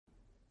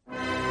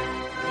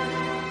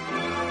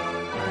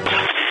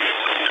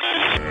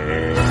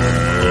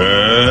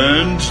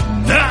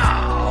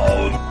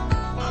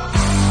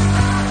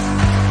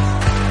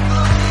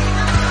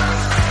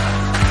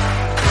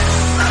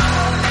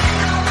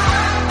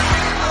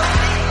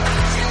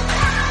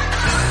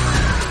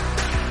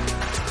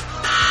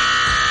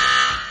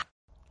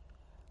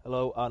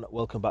Hello and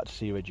welcome back to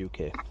Sea Red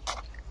UK,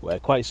 where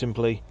quite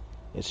simply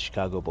it's a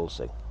Chicago Bulls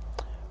thing.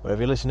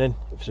 Wherever you're listening,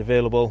 if it's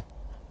available,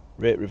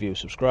 rate, review,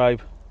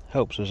 subscribe,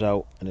 helps us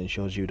out and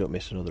ensures you don't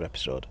miss another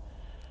episode.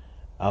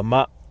 I'm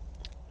Matt,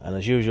 and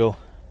as usual,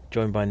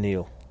 joined by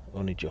Neil,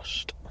 only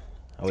just.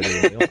 How are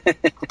you doing, Neil?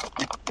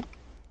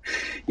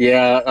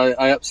 Yeah,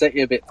 I upset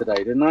you a bit today,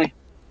 didn't I?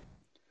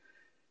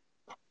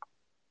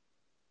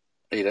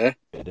 Are you there?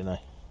 Yeah, didn't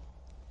I?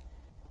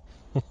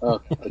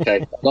 Oh, okay.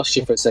 I lost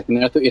you for a second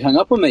there. I thought you'd hung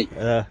up on me.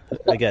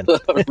 Again.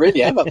 I really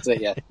have upset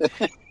you.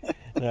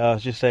 No, I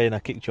was just saying I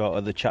kicked you out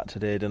of the chat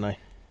today, didn't I?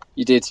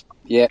 You did,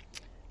 yeah.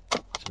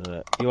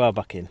 So you are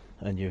back in,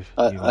 and you've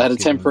I had a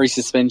temporary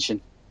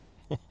suspension.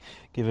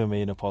 Given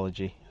me an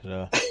apology.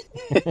 So.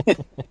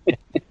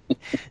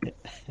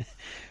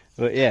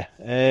 But yeah,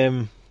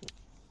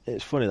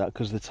 it's funny that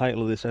because the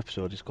title of this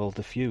episode is called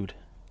The Feud.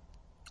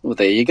 Well,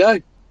 there you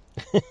go.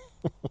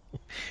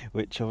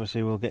 Which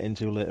obviously we'll get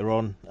into later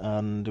on,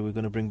 and we're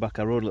going to bring back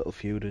our own little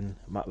feud in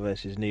Matt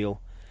versus Neil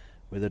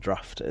with a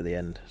draft at the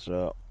end.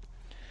 So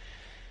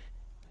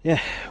yeah,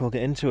 we'll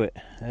get into it.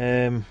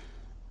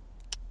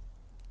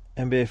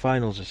 NBA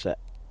Finals are set.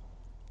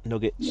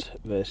 Nuggets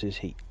versus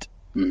Heat.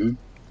 Mm-hmm.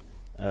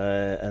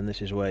 And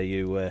this is where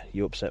you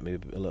upset me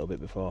a little bit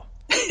before.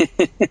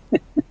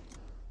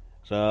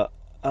 So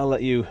I'll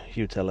let you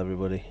tell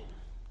everybody.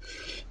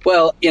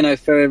 Well, you know,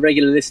 for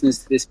regular listeners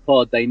to this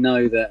pod, they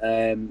know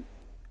that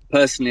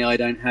personally I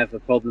don't have a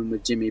problem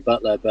with Jimmy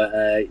Butler,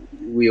 but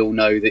we all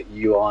know that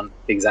you aren't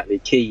exactly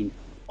keen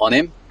on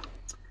him.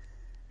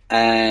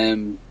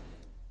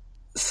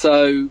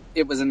 So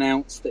it was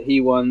announced that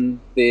he won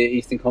the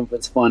Eastern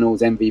Conference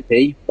Finals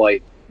MVP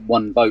by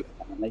one vote,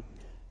 apparently.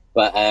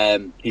 But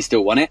he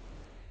still won it.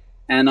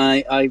 And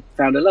I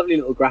found a lovely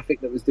little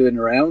graphic that was doing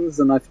the rounds,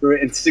 and I threw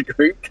it into the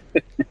group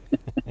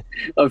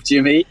of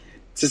Jimmy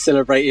to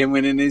celebrate him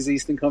winning his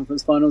Eastern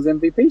Conference Finals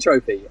MVP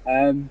trophy.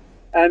 And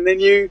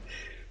then you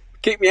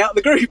kicked me out of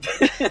the group.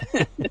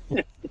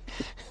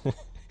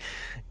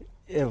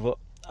 Yeah, but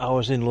I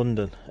was in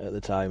London at the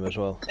time as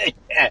well.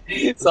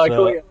 Yeah, so I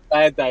caught you on a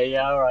bad day.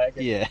 Yeah, all right.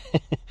 Yeah.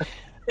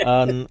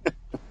 And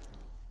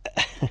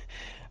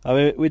I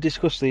mean, we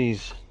discussed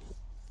these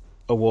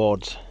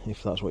awards,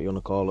 if that's what you want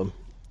to call them,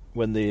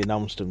 when they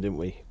announced them, didn't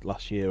we?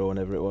 Last year or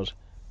whenever it was,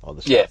 or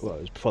the start. Yeah. Well,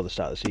 it was before the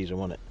start of the season,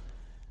 wasn't it?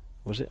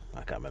 Was it?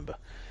 I can't remember.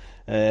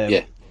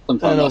 Yeah,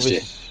 sometime last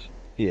year.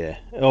 Yeah,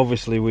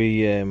 obviously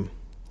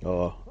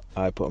or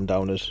I put them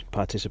down as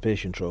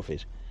participation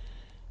trophies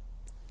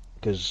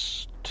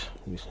because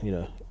you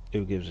know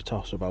who gives a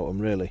toss about them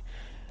really.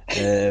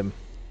 And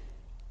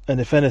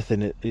if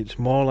anything, it's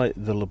more like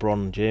the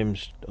LeBron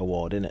James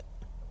award, isn't it?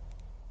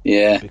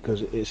 Yeah,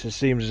 because it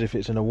seems as if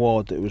it's an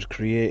award that was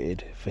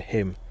created for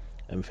him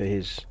and for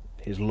his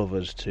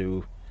lovers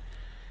to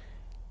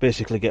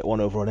basically get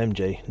one over on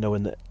MJ,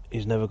 knowing that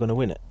he's never going to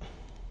win it.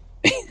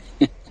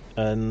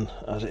 And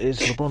as it is,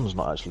 LeBron's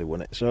not actually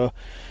won it. So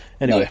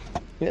anyway,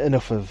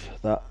 enough of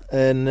that.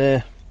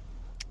 And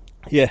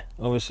yeah,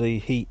 obviously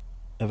Heat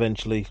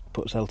eventually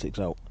put Celtics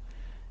out.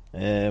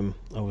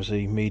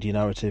 Obviously media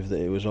narrative that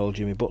it was all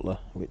Jimmy Butler,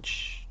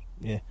 which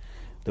they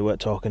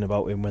weren't talking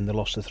about him when they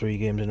lost the 3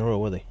 games in a row,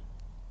 were they?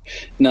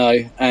 No,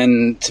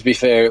 and to be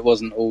fair, it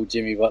wasn't all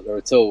Jimmy Butler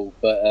at all.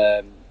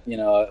 But you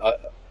know,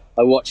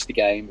 I watched the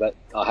game, but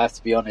I have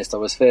to be honest, I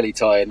was fairly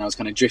tired and I was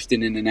kind of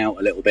drifting in and out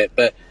a little bit.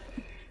 But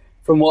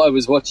from what I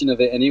was watching of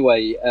it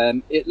anyway,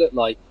 it looked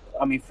like,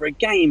 I mean, for a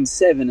Game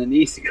 7 in the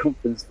Eastern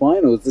Conference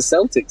Finals, the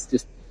Celtics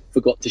just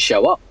forgot to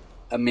show up.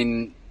 I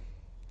mean,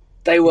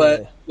 they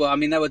were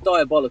they were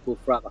diabolical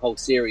throughout the whole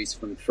series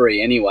from 3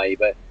 anyway,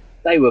 but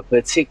they were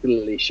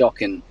particularly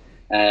shocking,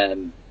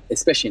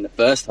 especially in the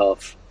first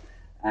half.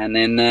 And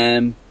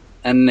then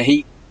and the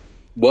Heat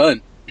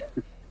weren't.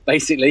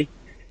 Basically,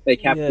 they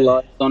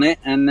capitalised on it,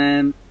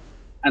 and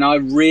I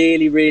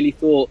really, really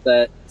thought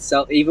that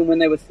even when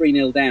they were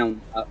 3-0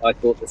 down, I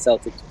thought the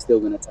Celtics were still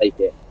going to take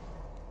it,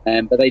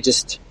 but they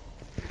just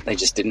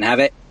didn't have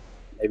it.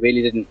 They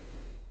really didn't.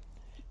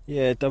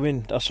 Yeah, I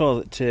mean, I saw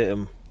that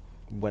Tatum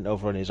went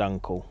over on his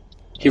ankle.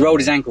 He rolled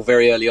his ankle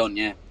very early on,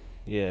 yeah.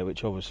 Yeah,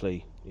 which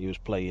obviously he was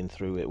playing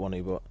through it, wasn't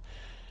he? But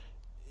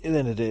at the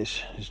end of the day,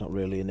 it's not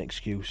really an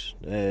excuse.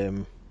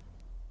 You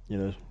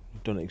know,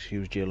 don't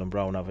excuse Jaylen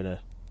Brown having a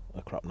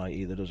crap night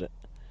either, does it?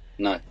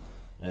 No.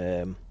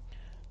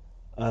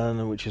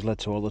 And which has led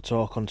to all the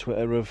talk on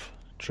Twitter of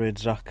trade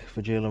Zach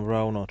for Jaylen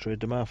Brown or trade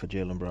DeMar for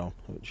Jaylen Brown,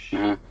 which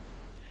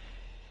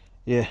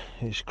yeah,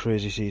 it's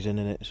crazy season,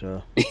 isn't it?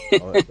 So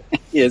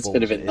yeah, it's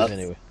been a bit nuts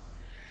anyway.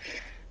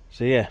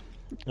 So yeah,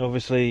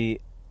 obviously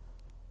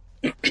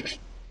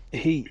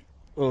Heat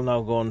will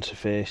now go on to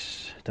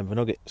face Denver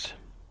Nuggets.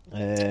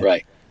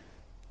 Right.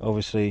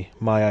 Obviously,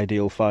 my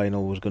ideal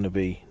final was going to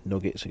be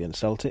Nuggets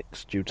against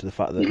Celtics due to the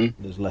fact that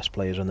there's less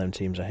players on them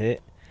teams I hate.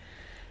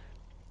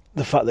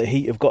 The fact that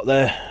Heat have got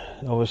there,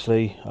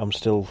 obviously, I'm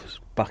still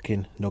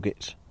backing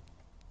Nuggets,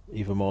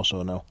 even more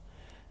so now.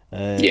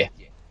 Yeah.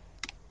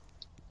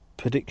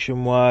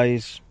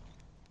 Prediction-wise,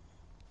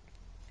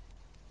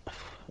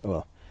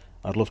 well,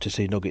 I'd love to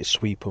see Nuggets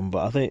sweep them,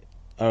 but I think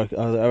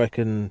I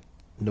reckon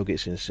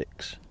Nuggets in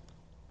 6.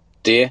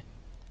 Do you?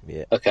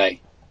 Yeah.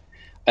 Okay.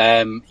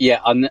 Yeah,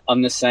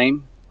 I'm the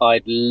same.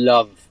 I'd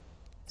love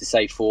to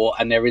say 4,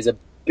 and there is a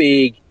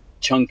big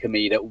chunk of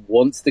me that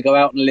wants to go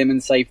out on a limb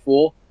and say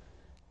 4,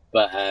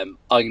 but I'm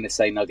going to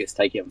say Nuggets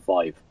take it in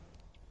 5.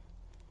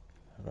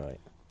 Right.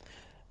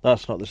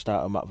 That's not the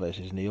start of Matt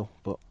versus Neil,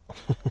 but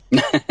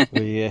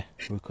we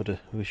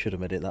should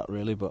have made it that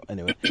really. But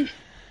anyway,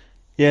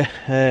 yeah.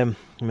 I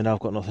mean, I've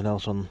got nothing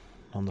else on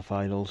the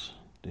finals.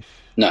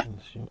 No,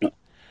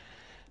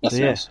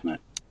 nothing yeah, else. No.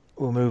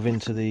 We'll move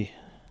into the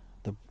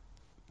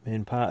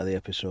main part of the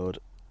episode.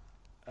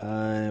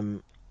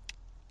 And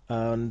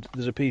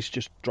there's a piece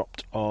just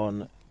dropped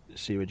on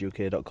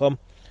SeaWayUK.com,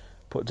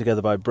 put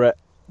together by Brett,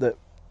 that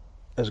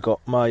has got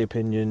my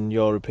opinion,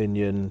 your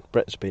opinion,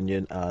 Brett's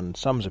opinion, and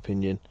Sam's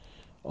opinion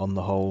on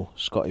the whole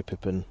Scottie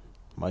Pippen,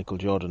 Michael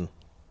Jordan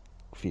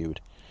feud.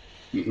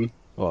 Mm-hmm.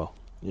 Well,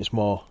 it's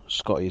more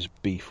Scottie's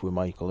beef with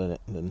Michael in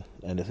it than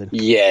anything.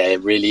 Yeah,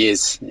 it really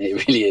is.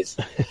 It really is.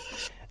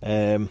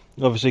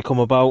 Obviously, come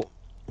about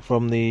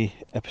from the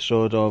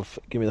episode of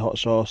Give Me the Hot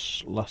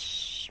Sauce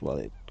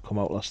it come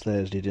out last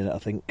Thursday, didn't it? I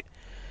think.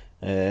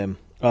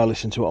 I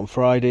listened to it on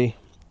Friday.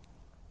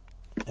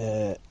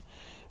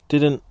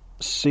 Didn't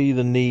see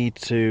the need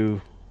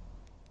to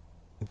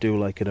do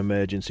like an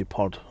emergency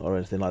pod or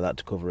anything like that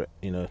to cover it.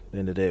 You know, at the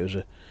end of the day, it was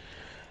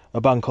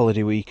a bank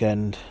holiday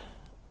weekend.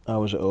 I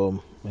was at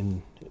home,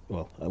 when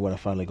I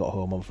finally got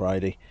home on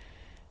Friday,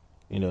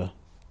 you know,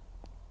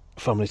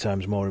 family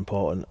time's more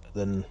important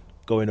than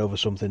going over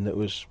something that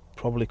was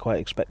probably quite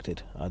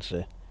expected, I'd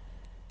say.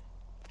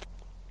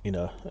 You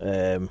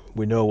know,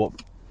 we know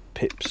what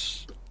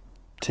Pip's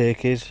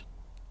take is,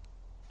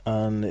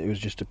 and it was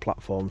just a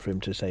platform for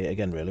him to say it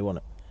again, really,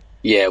 wasn't it?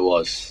 Yeah, it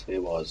was,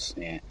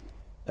 yeah.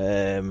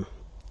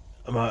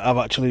 I've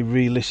actually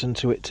re-listened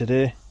to it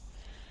today,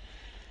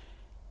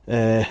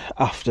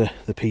 after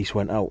the piece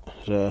went out.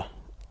 So,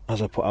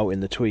 as I put out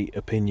in the tweet,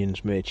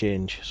 opinions may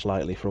change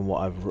slightly from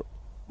what I've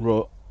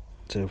wrote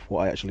to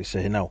what I actually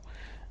say now.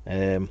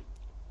 The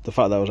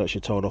fact that I was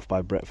actually told off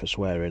by Brett for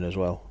swearing as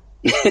well.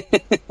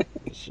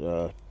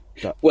 So,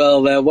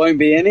 well, there won't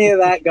be any of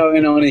that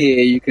going on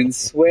here. You can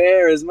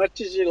swear as much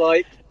as you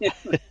like.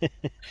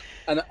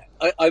 And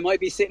I might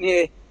be sitting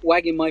here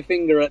wagging my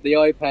finger at the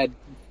iPad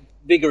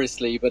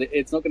vigorously, but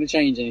it's not going to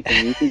change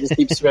anything. You can just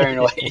keep swearing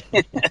away.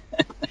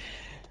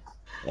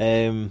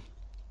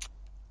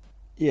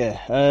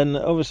 Yeah, and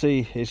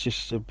obviously it's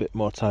just a bit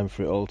more time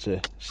for it all to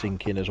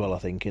sink in as well, I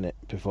think, innit,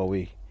 before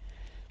we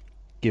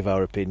give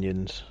our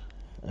opinions.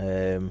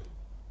 I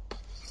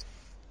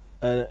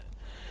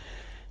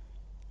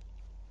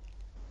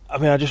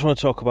mean, I just want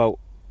to talk about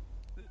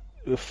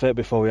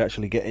before we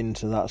actually get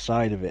into that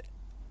side of it.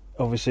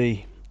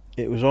 Obviously,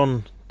 it was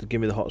on the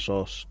Give Me the Hot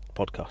Sauce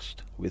podcast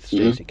with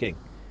Stacey King,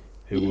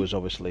 who was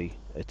obviously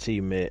a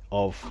teammate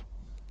of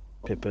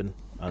Pippen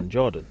and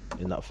Jordan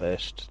in that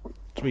first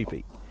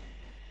three-peat.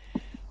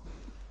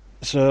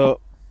 So,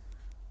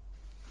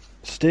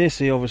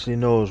 Stacey obviously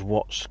knows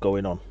what's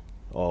going on,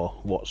 or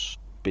what's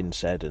been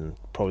said, and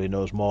probably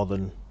knows more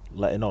than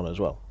letting on as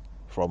well,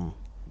 from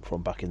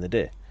back in the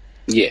day.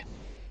 Yeah.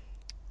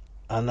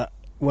 And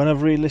when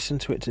I've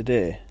re-listened to it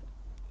today,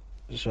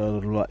 so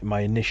like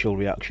my initial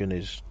reaction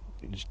is,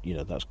 you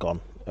know, that's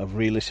gone. I've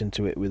re-listened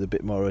to it with a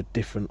bit more a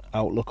different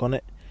outlook on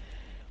it.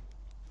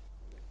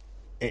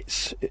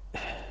 It's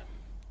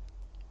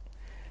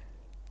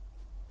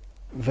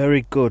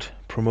very good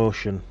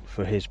promotion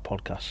for his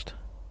podcast.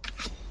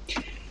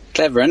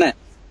 Clever, isn't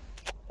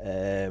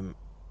it?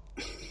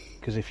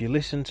 Because if you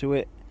listen to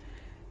it,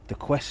 the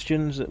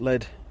questions that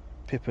led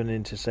Pippen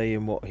into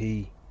saying what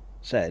he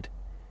said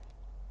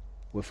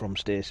were from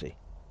Stacey.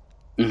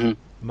 Mm-hmm.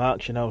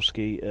 Mark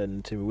Shanowski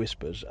and Timmy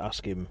Whispers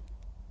ask him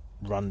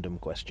random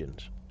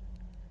questions,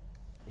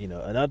 you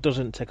know, and that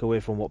doesn't take away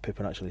from what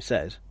Pippen actually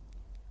says,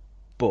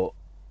 but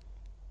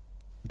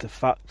the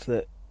fact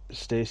that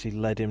Stacey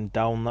led him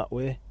down that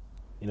way,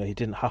 you know, he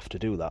didn't have to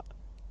do that.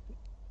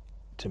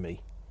 To me,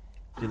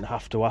 didn't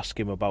have to ask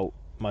him about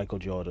Michael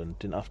Jordan,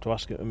 didn't have to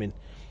ask him. I mean,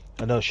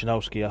 I know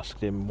Shanowski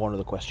asked him one of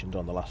the questions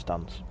on The Last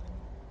Dance,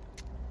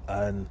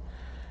 and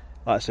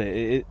like I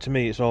say, to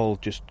me, it's all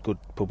just good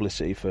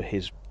publicity for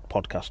his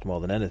podcast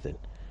more than anything.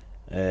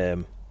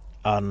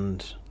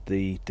 And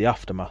the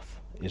aftermath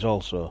is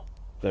also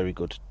very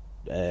good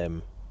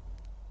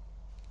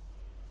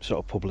sort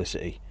of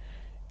publicity.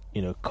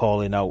 You know,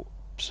 calling out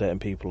certain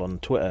people on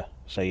Twitter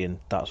saying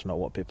that's not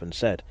what Pippen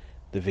said,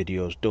 the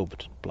video's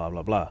dubbed, blah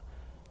blah blah.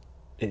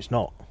 It's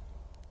not.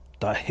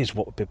 That is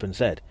what Pippen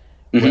said.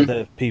 Mm-hmm.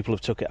 Whether people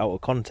have took it out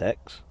of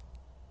context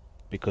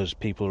because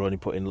people are only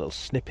putting little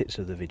snippets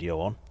of the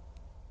video on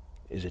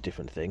is a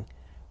different thing,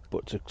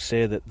 but to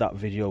say that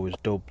video was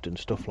dubbed and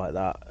stuff like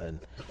that, and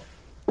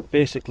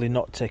basically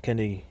not take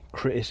any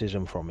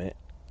criticism from it,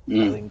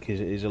 I think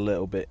is a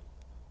little bit,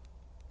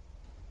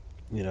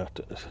 you know,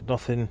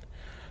 nothing,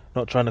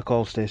 not trying to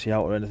call Stacey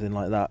out or anything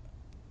like that.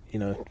 You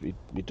know,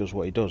 he does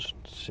what he does,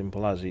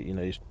 simple as, you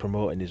know, he's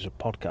promoting his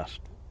podcast.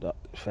 That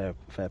fair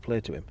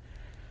play to him.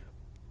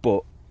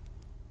 But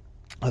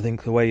I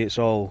think the way it's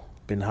all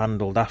been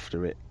handled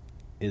after it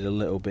is a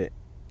little bit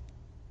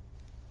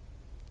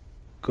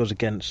goes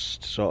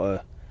against sort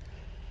of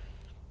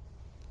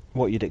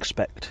what you'd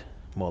expect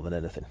more than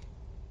anything.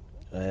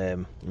 I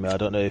mean, I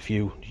don't know if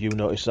you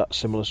noticed that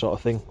similar sort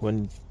of thing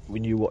when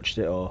you watched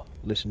it or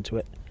listened to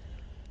it.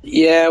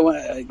 Yeah,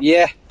 well,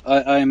 yeah.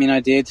 I mean,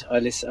 I did. I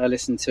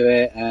listened to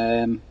it.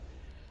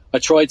 I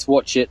tried to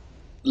watch it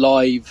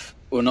live,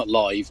 well, not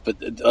live, but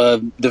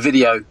the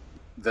video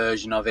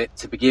version of it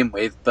to begin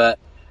with. But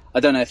I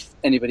don't know if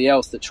anybody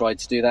else that tried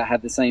to do that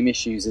had the same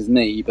issues as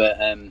me. But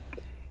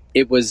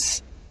it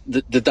was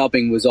the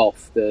dubbing was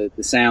off, the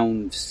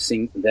sound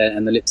sync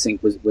and the lip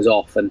sync was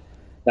off, and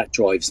that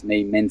drives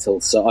me mental.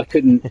 So I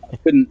couldn't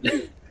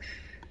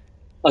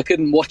I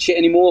couldn't watch it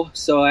anymore.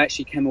 So I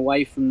actually came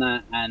away from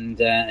that and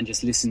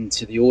just listened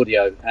to the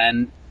audio,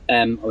 and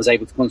I was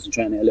able to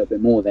concentrate on it a little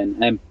bit more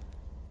then.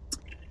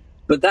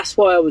 But that's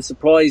why I was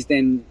surprised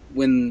then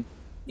when,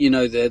 you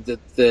know,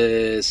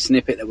 the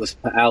snippet that was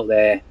put out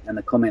there and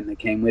the comment that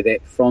came with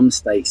it from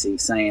Stacey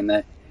saying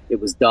that it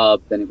was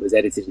dubbed and it was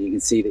edited, and you can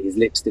see that his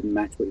lips didn't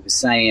match what he was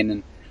saying.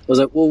 And I was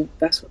like, well,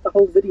 that's what the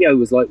whole video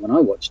was like when I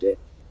watched it,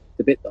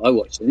 the bit that I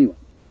watched anyway.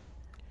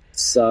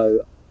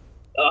 So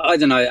I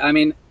don't know. I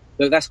mean,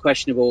 look, that's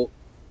questionable.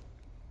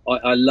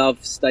 I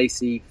love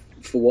Stacey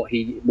for what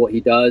he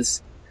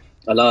does.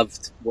 I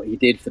loved what he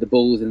did for the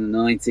Bulls in the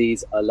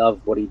 90s. I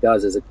love what he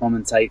does as a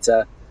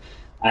commentator.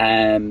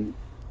 I mean,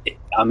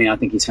 I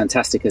think he's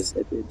fantastic as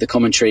the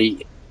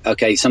commentary.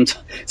 Okay,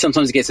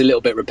 sometimes it gets a little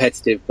bit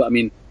repetitive, but I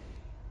mean,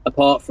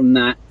 apart from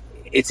that,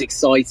 it's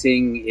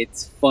exciting.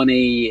 It's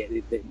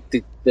funny.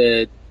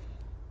 The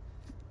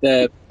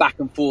back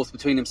and forth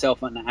between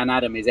himself and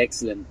Adam is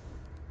excellent.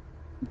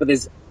 But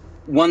there's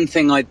one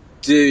thing I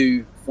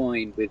do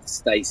find with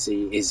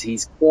Stacey is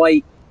he's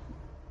quite,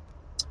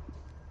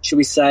 should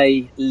we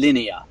say,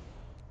 linear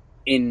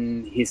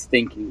in his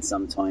thinking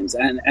sometimes,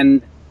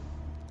 and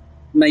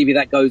maybe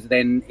that goes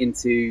then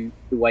into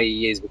the way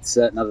he is with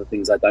certain other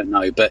things I don't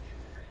know. But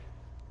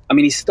I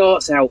mean, he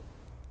starts out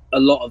a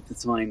lot of the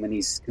time when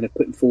he's kind of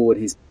putting forward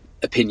his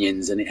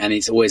opinions, and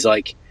it's always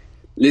like,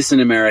 listen,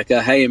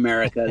 America, hey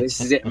America,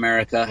 this is it,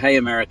 America, hey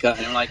America.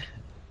 And I'm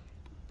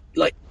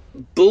like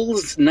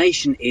Bulls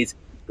Nation is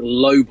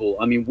global.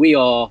 I mean, we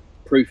are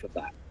proof of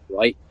that,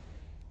 right?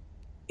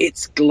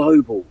 It's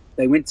global.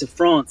 They went to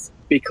France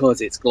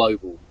because it's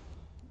global.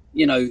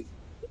 You know,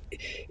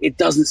 it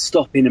doesn't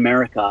stop in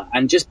America.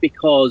 And just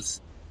because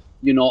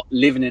you're not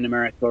living in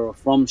America or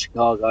from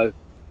Chicago,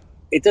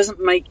 it doesn't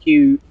make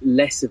you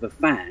less of a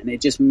fan.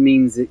 It just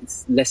means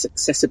it's less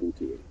accessible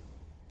to you.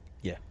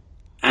 Yeah.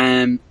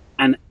 And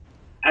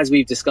as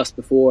we've discussed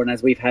before, and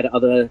as we've had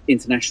other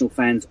international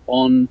fans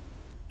on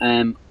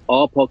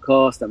our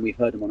podcast, and we've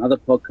heard them on other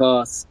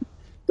podcasts,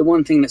 the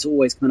one thing that's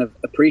always kind of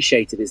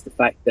appreciated is the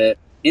fact that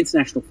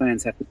international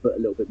fans have to put a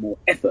little bit more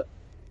effort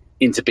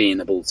into being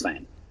a Bulls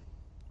fan.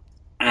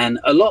 And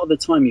a lot of the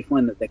time you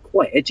find that they're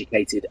quite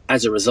educated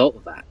as a result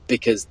of that,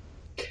 because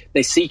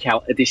they seek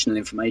out additional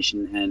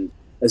information and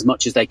as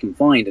much as they can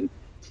find. And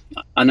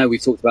I know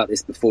we've talked about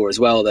this before as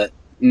well, that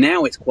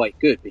now it's quite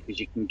good because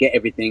you can get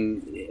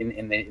everything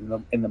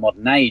in the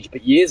modern age.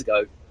 But years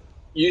ago,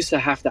 you used to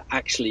have to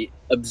actually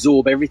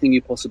absorb everything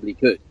you possibly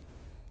could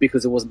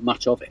because there wasn't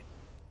much of it.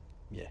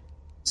 Yeah.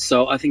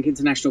 So I think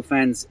international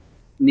fans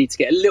need to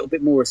get a little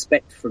bit more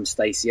respect from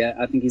Stacey.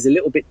 I think he's a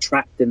little bit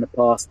trapped in the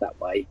past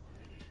that way.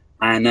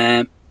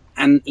 And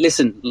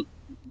listen,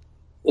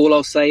 all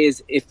I'll say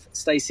is if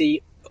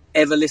Stacey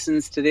ever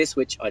listens to this,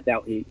 which I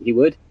doubt he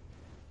would,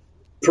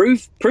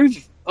 prove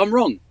I'm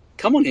wrong.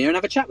 Come on here and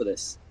have a chat with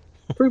us.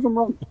 Prove I'm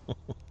wrong.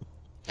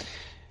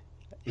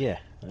 Yeah.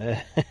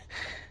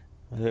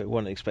 I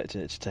wasn't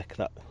expecting it to take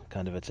that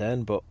kind of a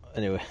turn, but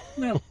anyway.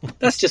 Well,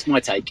 that's just my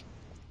take.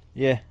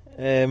 Yeah.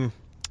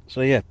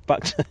 So yeah,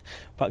 back to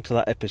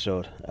that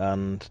episode,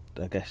 and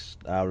I guess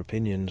our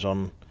opinions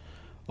on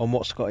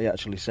what Scotty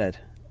actually said.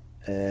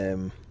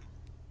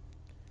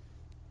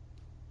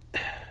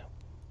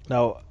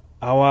 Now,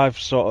 how I've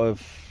sort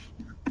of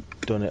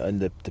done it in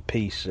the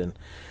piece, and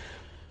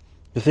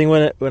the thing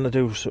when I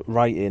do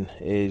writing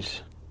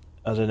is,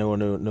 as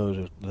anyone who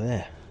knows,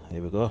 there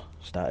we go,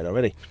 started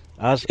already.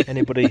 As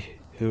anybody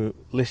who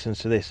listens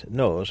to this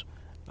knows,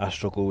 I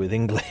struggle with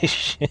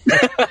English.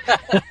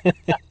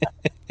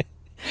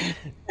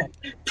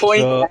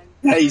 Point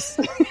pace.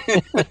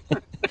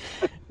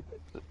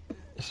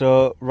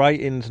 So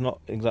writing's not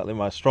exactly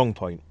my strong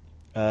point,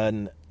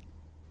 and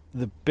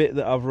the bit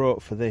that I've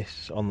wrote for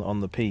this on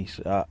the piece,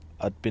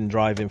 I'd been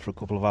driving for a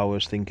couple of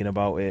hours thinking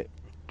about it,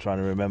 trying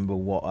to remember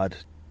what I'd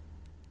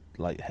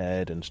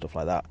heard and stuff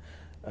like that,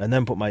 and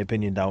then put my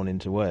opinion down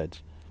into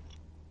words.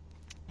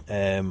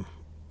 But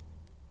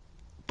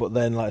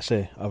then, like I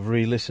say, I've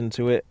re-listened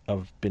to it.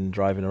 I've been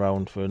driving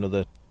around for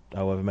another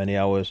however many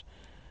hours,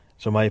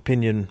 so my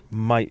opinion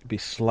might be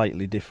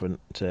slightly different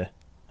to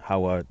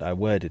how I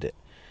worded it.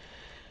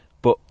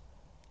 But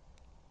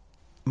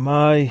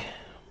my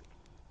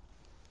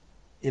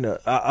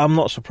I'm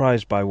not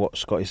surprised by what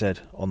Scotty said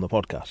on the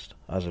podcast,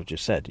 as I've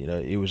just said.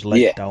 He was led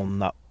Yeah. down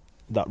that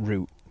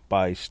route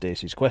by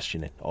Stacey's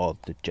questioning, or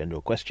the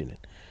general questioning.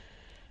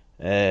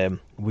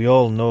 We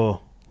all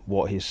know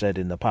what he's said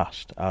in the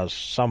past, as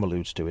Sam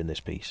alludes to in this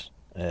piece.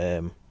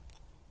 What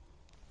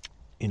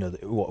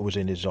was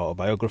in his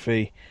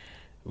autobiography,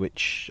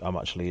 which I'm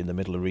actually in the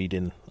middle of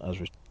reading as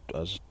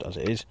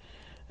it is.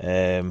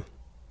 And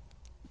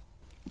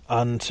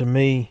to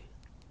me,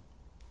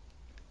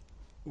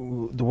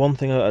 the one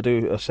thing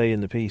I say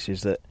in the piece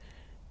is that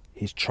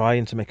he's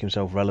trying to make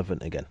himself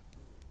relevant again.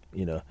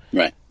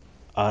 Right.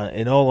 And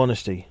in all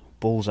honesty,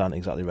 Bulls aren't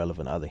exactly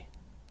relevant, are they?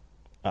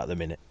 At the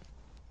minute.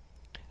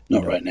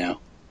 Not right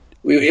now.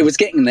 It was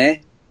getting there,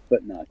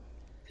 but no.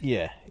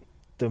 Yeah.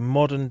 The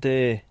modern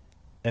day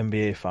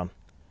NBA fan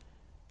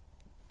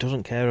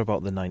doesn't care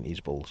about the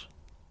 90s Bulls.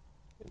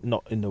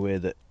 Not in the way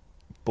that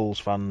Bulls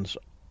fans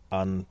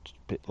and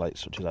like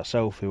such as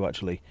ourselves, who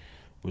actually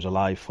was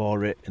alive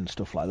for it and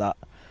stuff like that.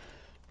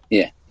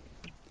 Yeah.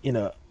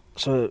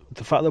 So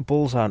the fact that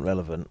Bulls aren't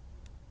relevant,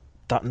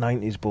 that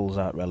 90s Bulls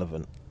aren't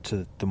relevant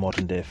to the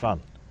modern day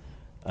fan.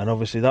 And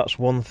obviously that's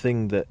one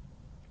thing that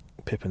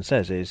Pippen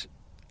says is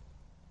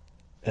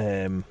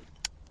MJ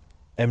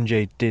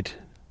did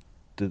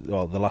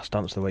the Last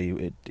Dance the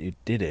way he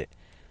did it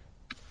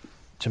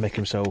to make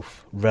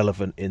himself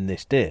relevant in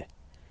this day.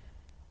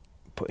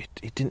 But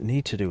he didn't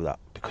need to do that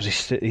because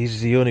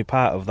he's the only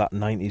part of that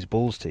 90s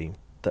Bulls team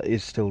that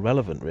is still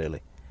relevant,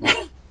 really.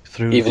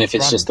 Even if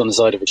it's just on the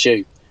side of a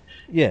shoe.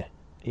 Yeah,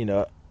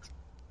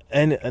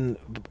 and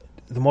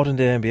the modern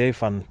day NBA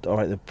fan, all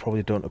right, they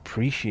probably don't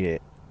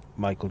appreciate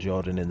Michael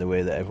Jordan in the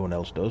way that everyone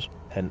else does,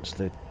 hence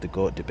the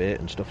GOAT debate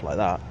and stuff like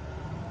that.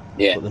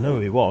 Yeah. But they know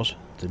who he was,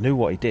 they knew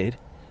what he did,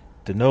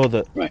 they know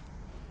that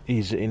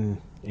he's in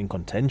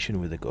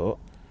contention with the GOAT,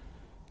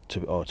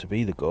 to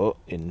be the GOAT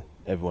in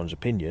everyone's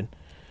opinion.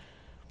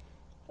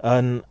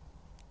 And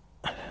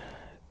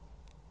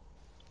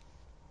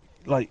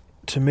like,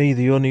 to me,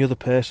 the only other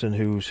person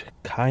who's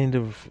kind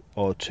of,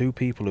 or two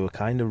people who are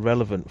kind of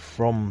relevant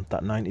from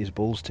that 90s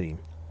Bulls team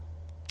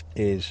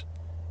is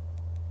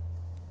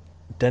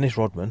Dennis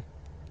Rodman,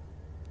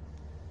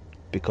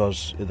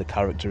 because of the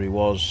character he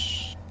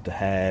was, the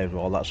hair,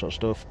 all that sort of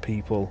stuff.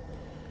 People,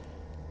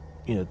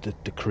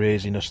 the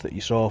craziness that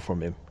you saw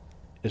from him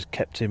has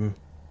kept him.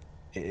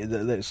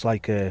 It's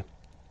like a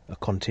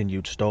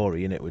continued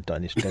story in it with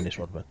Dennis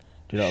Rodman.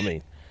 Do you know what I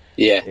mean?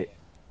 Yeah.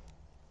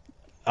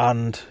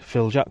 And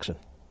Phil Jackson,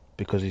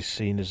 because he's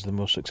seen as the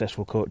most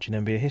successful coach in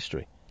NBA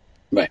history.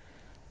 Right.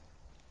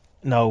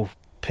 Now,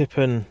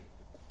 Pippen,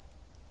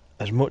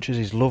 as much as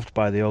he's loved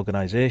by the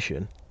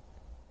organisation,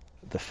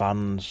 the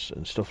fans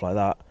and stuff like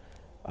that,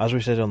 as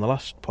we said on the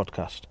last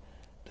podcast,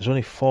 there's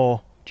only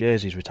 4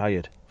 jerseys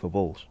retired for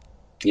Bulls.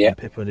 Yeah. And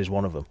Pippen is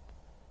one of them.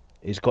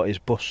 He's got his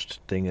bust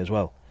thing as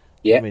well.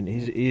 Yeah. I mean,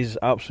 he's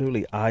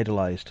absolutely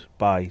idolised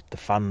by the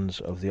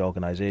fans of the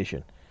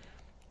organisation.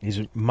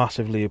 He's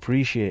massively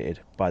appreciated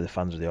by the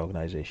fans of the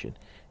organisation.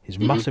 He's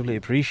massively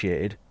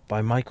appreciated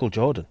by Michael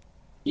Jordan.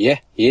 Yeah,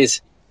 he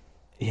is.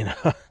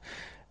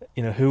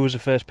 Who was the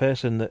first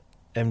person that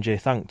MJ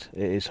thanked at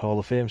his Hall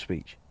of Fame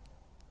speech?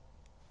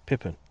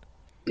 Pippen.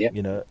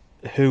 Yeah.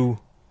 Who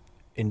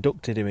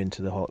inducted him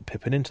into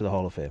Pippen into the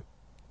Hall of Fame?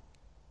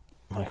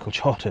 Michael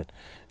Jordan.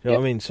 You know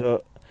what I mean?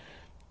 So,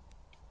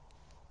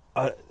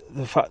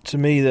 the fact to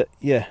me that,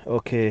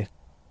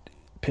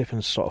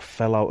 Pippen sort of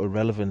fell out of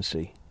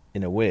relevancy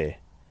in a way.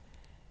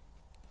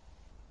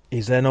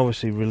 He's then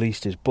obviously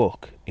released his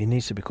book. He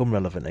needs to become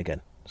relevant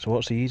again. So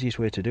what's the easiest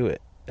way to do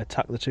it?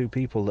 Attack the 2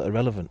 people that are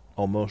relevant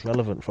or most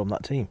relevant from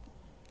that team.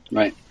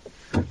 Right.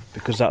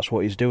 Because that's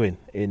what he's doing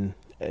in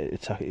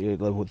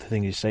the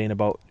thing he's saying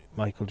about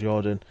Michael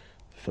Jordan,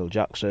 Phil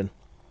Jackson.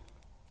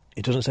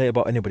 He doesn't say it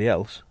about anybody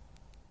else.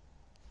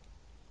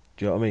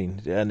 Do you know what I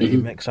mean? And he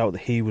makes out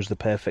that he was the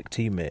perfect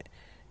teammate.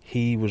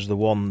 He was the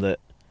one that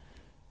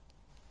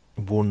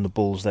won the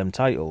Bulls them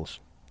titles.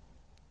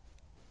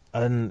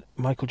 And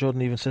Michael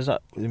Jordan even says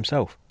that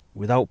himself.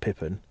 Without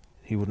Pippen,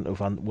 he wouldn't have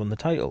won the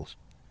titles.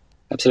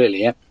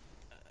 Absolutely, yeah.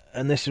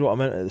 And this is what I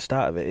meant at the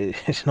start of it.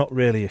 It's not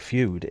really a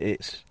feud.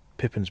 It's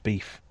Pippen's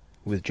beef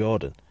with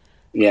Jordan.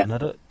 Yeah.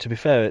 And to be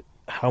fair,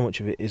 how much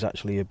of it is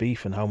actually a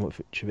beef and how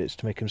much of it is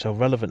to make himself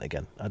relevant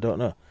again? I don't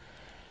know.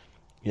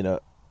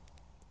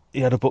 He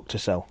had a book to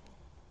sell.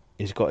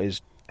 He's got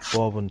his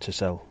bourbon to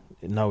sell.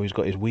 Now he's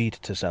got his weed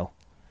to sell.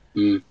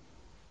 Mm.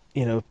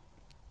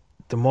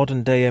 The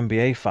modern day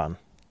NBA fan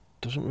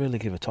doesn't really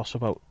give a toss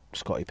about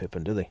Scottie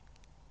Pippen, do they?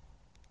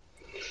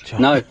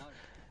 No.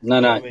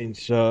 I mean,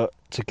 so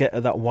to get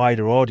at that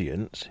wider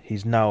audience,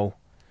 he's now.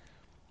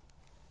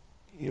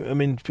 I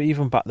mean,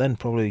 even back then,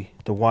 probably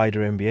the wider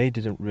NBA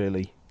didn't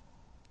really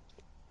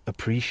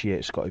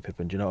appreciate Scottie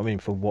Pippen. Do you know what I mean?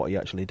 For what he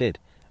actually did,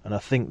 and I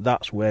think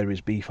that's where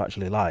his beef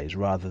actually lies,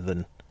 rather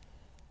than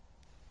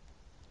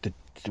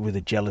with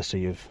the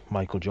jealousy of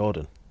Michael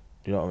Jordan.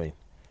 Do you know what I mean?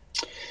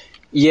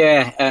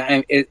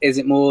 Yeah, is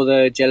it more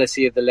the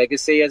jealousy of the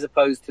legacy as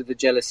opposed to the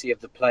jealousy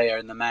of the player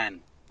and the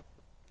man?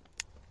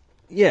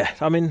 Yeah,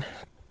 I mean,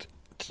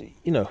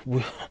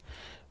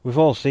 we've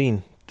all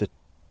seen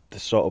the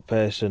sort of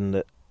person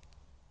that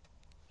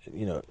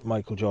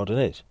Michael Jordan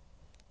is.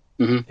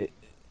 Mm-hmm.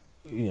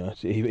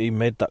 He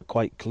made that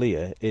quite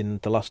clear in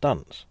The Last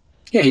Dance.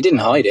 Yeah, he didn't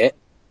hide it.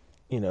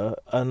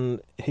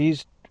 And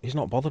he's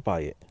not bothered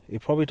by it. He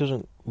probably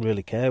doesn't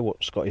really care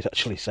what Scotty's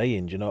actually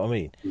saying. Do you know what I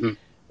mean? Mm-hmm.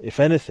 If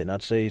anything,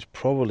 I'd say he's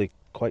probably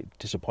quite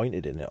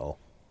disappointed in it all.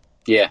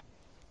 Yeah.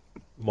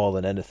 More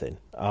than anything.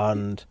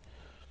 And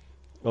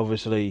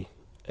obviously,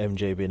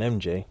 MJ being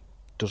MJ,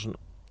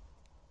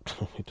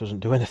 he doesn't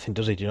do anything,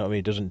 does he? Do you know what I mean?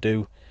 He doesn't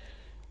do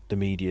the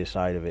media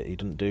side of it. He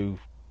doesn't do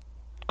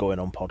going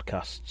on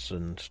podcasts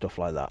and stuff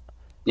like that.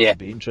 Yeah. It'd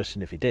be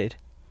interesting if he did.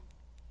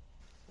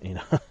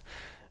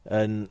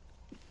 And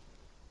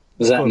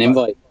was that an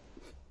invite?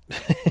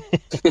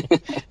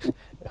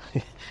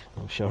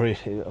 I'm sure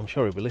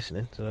he'll be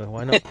listening, so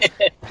why not?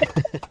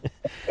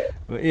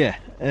 But yeah,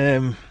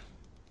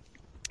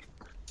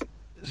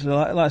 so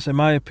like I say,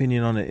 my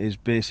opinion on it is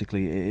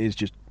basically it is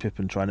just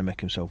Pippen trying to make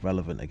himself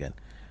relevant again,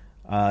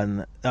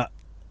 and that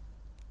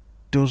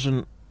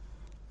doesn't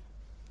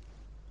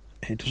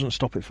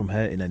stop it from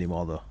hurting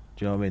anymore, though.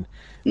 Do you know what I mean?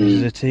 This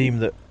is a team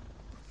that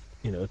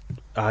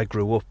I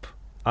grew up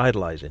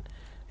idolising.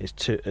 It's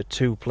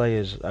two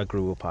players I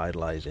grew up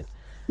idolising,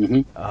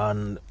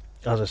 and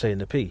as I say in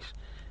the piece,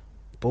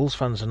 Bulls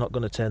fans are not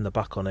going to turn their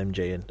back on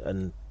MJ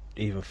and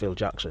even Phil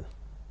Jackson.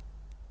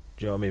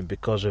 Do you know what I mean?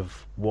 Because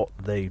of what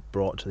they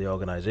brought to the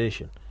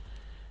organisation.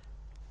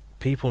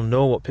 People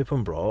know what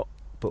Pippen brought,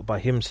 but by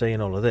him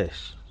saying all of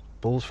this,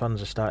 Bulls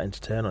fans are starting to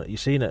turn on it.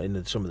 You've seen it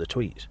in some of the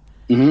tweets.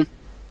 Mm-hmm. Do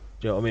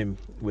you know what I mean?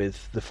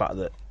 With the fact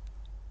that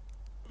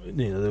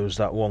there was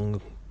that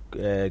one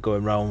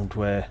going round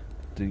where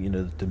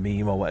the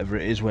meme or whatever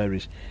it is, where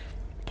he's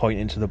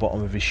pointing to the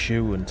bottom of his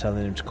shoe and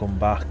telling him to come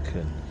back,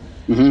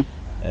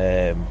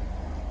 and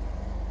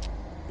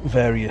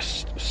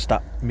various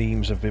stat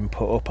memes have been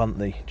put up, haven't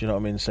they? Do you know what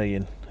I mean?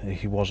 Saying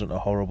he wasn't a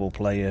horrible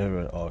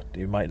player, or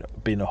he might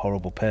have been a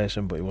horrible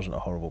person, but he wasn't a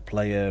horrible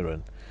player.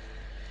 And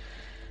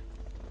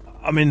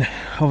I mean,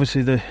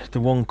 obviously the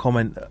one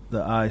comment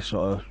that I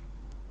sort of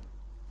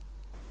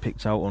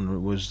picked out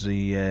on was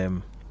the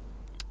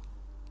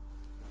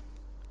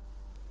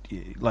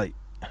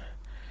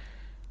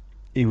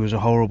he was a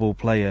horrible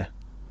player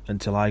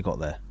until I got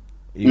there.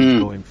 He was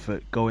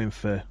going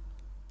for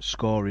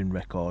scoring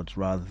records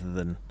rather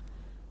than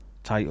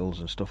titles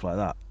and stuff like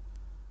that.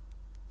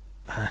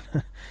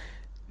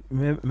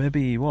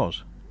 Maybe he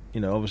was.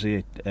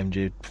 Obviously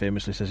MJ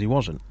famously says he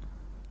wasn't.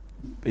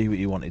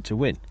 He wanted to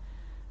win.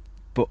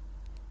 But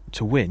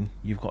to win,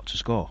 you've got to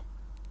score.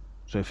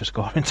 So if a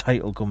scoring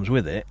title comes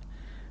with it,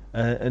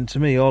 and to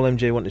me, all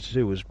MJ wanted to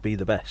do was be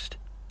the best.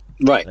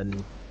 Right.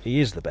 And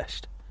he is the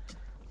best.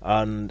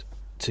 And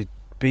to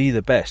be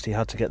the best, he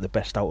had to get the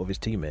best out of his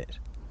teammates.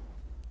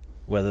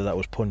 Whether that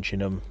was punching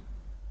them,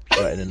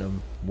 threatening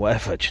them,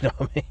 whatever, do you know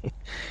what I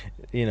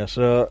mean?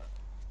 So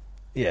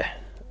yeah,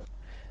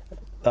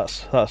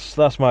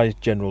 that's my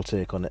general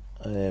take on it.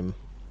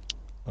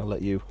 I'll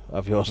let you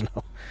have yours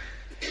now.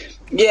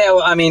 Yeah,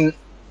 well, I mean,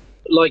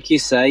 like you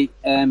say,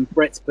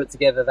 Brett's put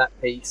together that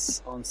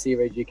piece on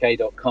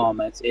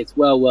SeaRageUK.com. It's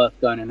well worth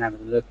going and having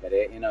a look at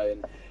it, and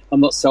I'm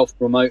not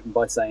self-promoting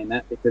by saying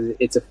that, because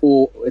it's a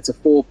four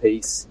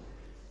piece.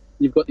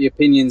 You've got the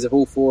opinions of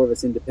all four of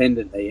us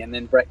independently, and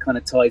then Brett kind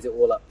of ties it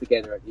all up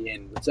together at the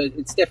end. So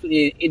it's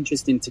definitely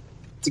interesting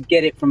to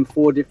get it from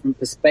four different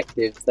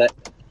perspectives that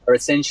are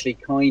essentially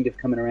kind of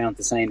coming around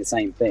to saying the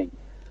same thing.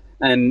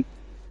 And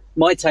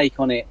my take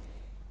on it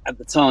at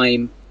the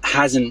time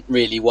hasn't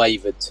really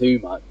wavered too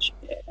much,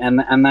 and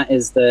that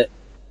is that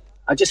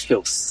I just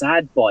feel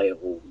sad by it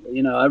all.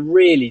 I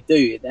really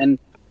do. And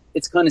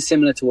it's kind of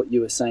similar to what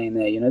you were saying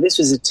there. This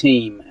was a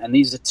team, and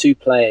these are two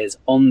players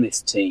on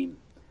this team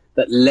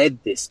that led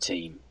this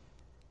team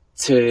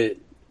to,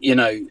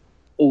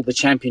 all the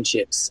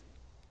championships.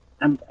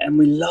 And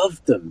we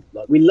loved them.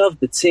 Like, we loved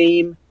the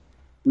team,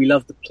 we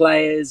loved the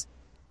players,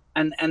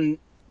 and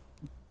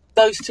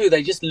those two,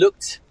 they just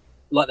looked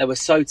like they were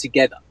so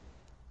together.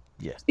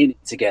 Yeah. In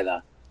it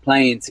together,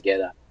 playing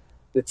together.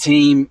 The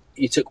team,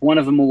 you took one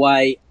of them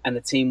away and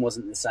the team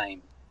wasn't the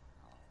same.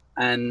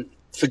 And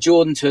for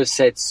Jordan to have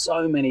said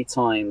so many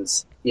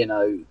times,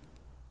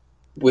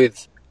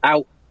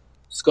 without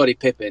Scottie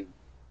Pippen,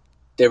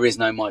 there is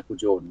no Michael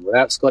Jordan.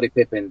 Without Scottie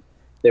Pippen,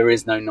 there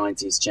is no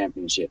 90s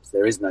championships.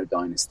 There is no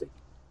dynasty.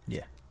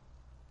 Yeah.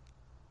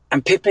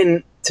 And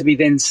Pippen to be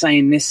then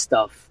saying this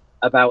stuff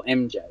about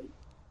MJ,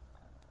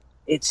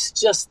 it's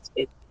just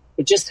it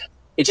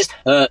just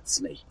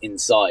hurts me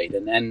inside,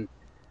 and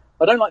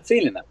I don't like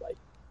feeling that way.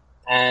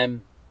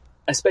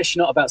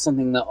 Especially not about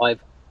something that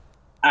I've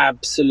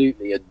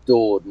absolutely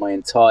adored my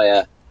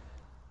entire,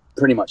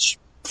 pretty much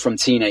from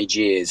teenage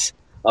years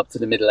up to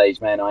the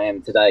middle-aged man I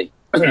am today.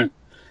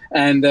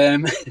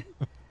 And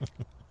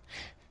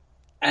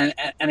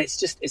it's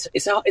just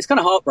it's kind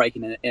of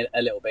heartbreaking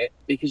a little bit,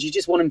 because you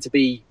just want them to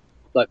be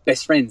like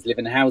best friends, live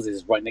in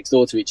houses right next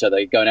door to each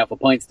other, going out for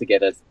pints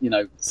together,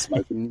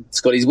 smoking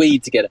Scotty's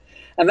weed together,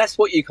 and that's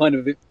what you kind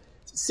of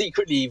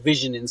secretly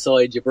vision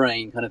inside your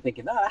brain, kind of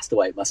thinking, "Oh, that's the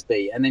way it must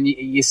be," and then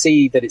you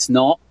see that it's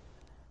not,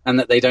 and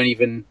that they don't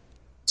even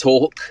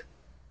talk,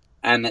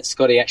 and that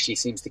Scotty actually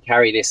seems to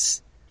carry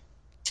this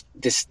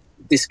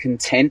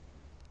discontent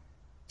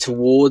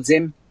towards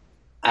him,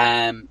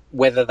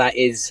 whether that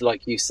is,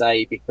 like you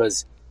say,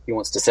 because he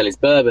wants to sell his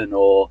bourbon,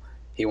 or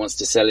he wants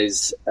to sell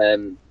his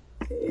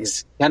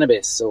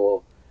cannabis,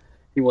 or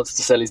he wants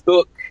to sell his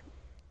book.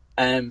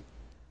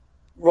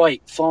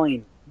 Right,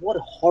 fine. What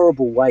a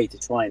horrible way to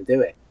try and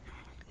do it.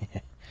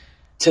 Yeah.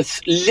 To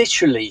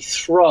literally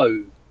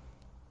throw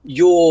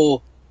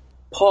your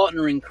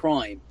partner in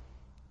crime,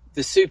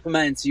 the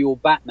Superman to your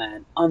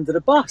Batman, under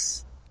the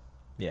bus.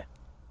 Yeah.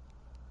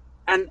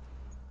 And,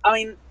 I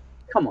mean,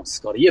 come on,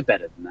 Scotty, you're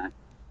better than that.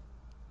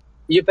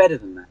 You're better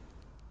than that.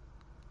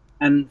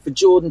 And for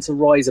Jordan to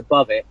rise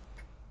above it,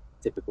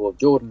 typical of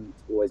Jordan,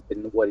 always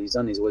been what he's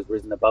done, he's always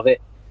risen above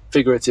it,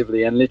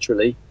 figuratively and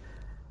literally.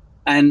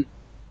 And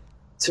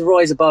to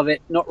rise above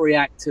it, not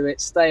react to it,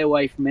 stay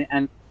away from it,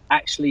 and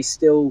actually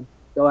still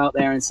go out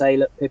there and say,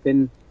 look,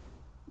 Pippin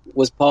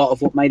was part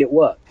of what made it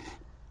work.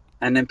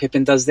 And then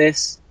Pippin does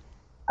this.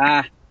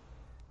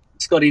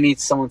 Scotty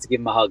needs someone to give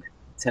him a hug,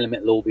 tell him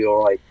it'll all be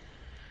all right,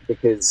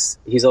 because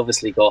he's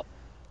obviously got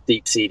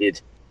deep-seated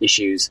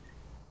issues,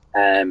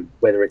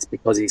 whether it's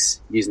because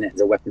he's using it as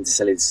a weapon to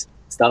sell his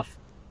stuff,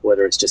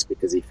 whether it's just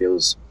because he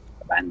feels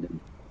abandoned.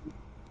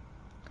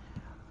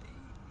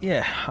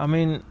 Yeah, I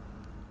mean,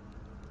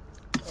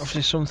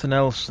 obviously something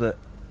else that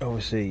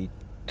obviously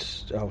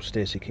how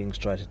Stacey King's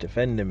tried to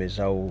defend him is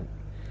how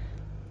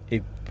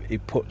he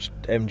puts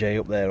MJ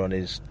up there on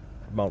his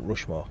Mount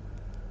Rushmore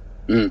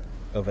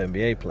of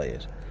NBA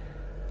players,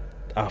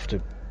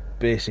 after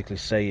basically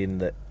saying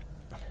that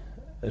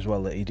as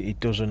well, that he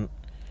doesn't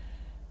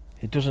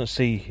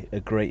see a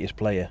greatest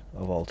player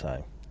of all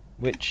time,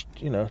 which,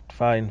 you know,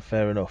 fine,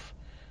 fair enough.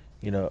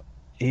 You know,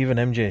 even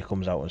MJ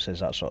comes out and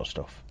says that sort of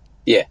stuff.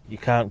 Yeah, you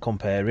can't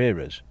compare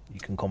eras. You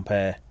can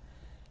compare,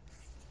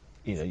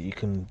 you know, you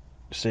can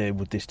say,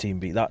 would this team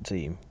beat that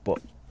team, but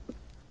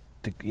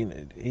you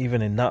know,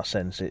 even in that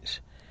sense, it's,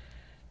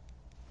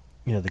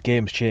 you know, the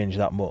game's changed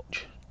that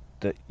much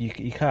that you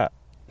can't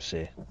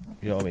say.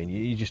 You know what I mean?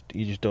 You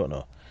just don't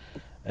know.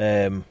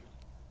 And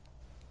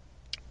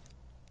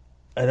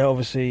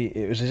obviously,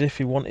 it was as if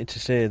he wanted to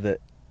say that.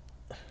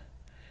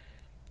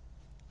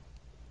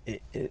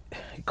 It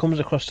comes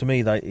across to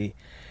me that he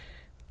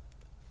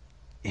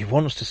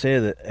wants to say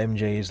that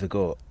MJ is the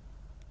GOAT,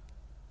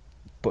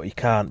 but he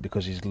can't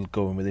because he's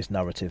going with this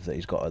narrative that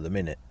he's got at the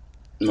minute.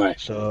 Right.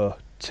 So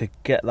to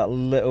get that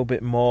little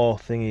bit more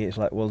thingy, it's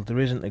like, well, there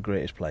isn't a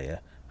greatest player.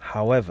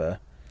 However,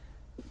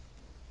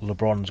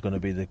 LeBron's going to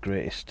be the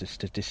greatest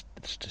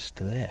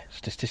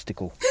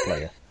statistical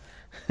player.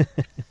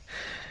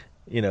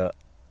 You know,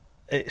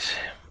 it's,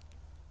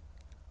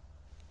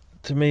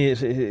 to me,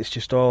 it's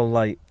just all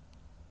like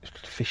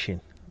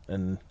fishing,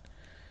 and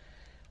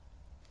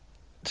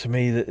to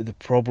me the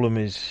problem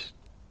is,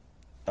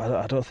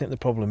 I don't think the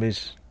problem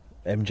is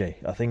MJ.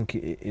 I think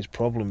his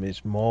problem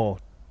is more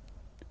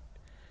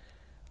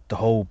the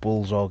whole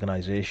Bulls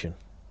organisation,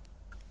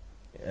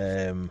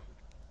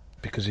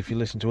 because if you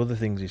listen to other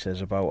things he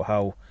says about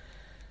how,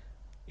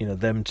 you know,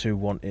 them two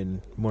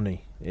wanting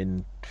money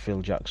in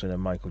Phil Jackson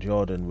and Michael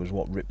Jordan was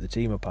what ripped the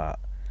team apart.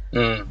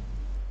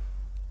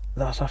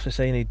 That's after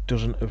saying he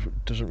doesn't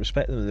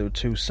respect them. They were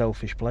two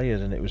selfish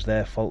players, and it was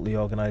their fault. The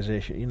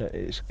organisation, you know,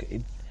 it's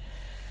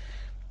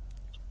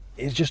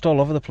just all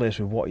over the place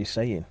with what he's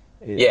saying.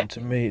 To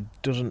me, it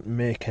doesn't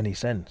make any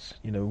sense.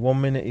 You know,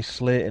 1 minute he's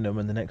slating them,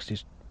 and the next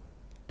he's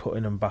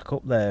putting them back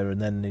up there, and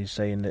then he's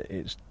saying that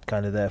it's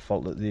kind of their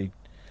fault that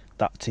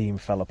that team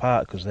fell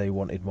apart because they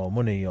wanted more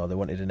money, or they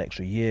wanted an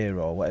extra year,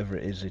 or whatever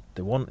it is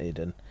they wanted,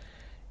 and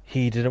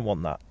he didn't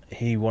want that.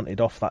 He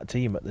wanted off that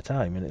team at the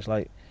time, and it's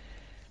like.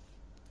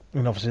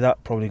 And obviously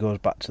that probably goes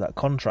back to that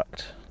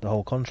contract, the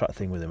whole contract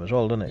thing with him as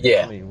well, doesn't it?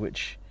 Yeah. I mean,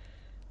 which,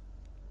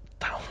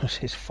 that was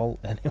his fault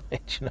anyway, do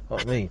you know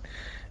what I mean?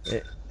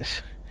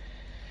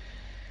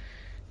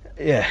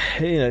 Yeah,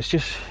 you know, it's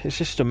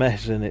just a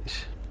mess, and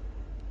it's...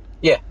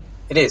 Yeah,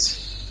 it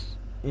is.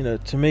 You know,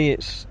 to me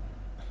it's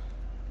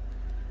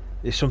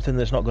something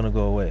that's not going to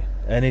go away.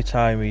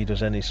 Anytime he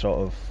does any sort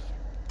of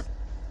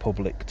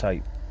public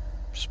type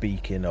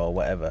speaking or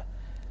whatever,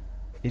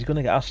 he's going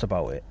to get asked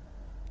about it.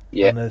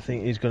 Yeah. And I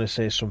think he's going to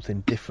say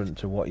something different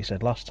to what he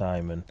said last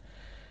time. And,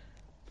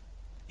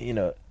 you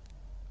know,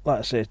 like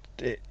I said,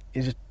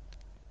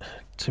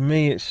 to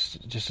me it's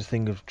just a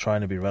thing of trying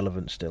to be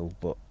relevant still.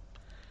 But,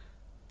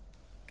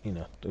 you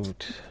know,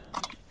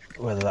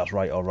 whether that's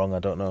right or wrong, I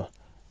don't know.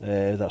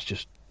 That's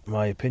just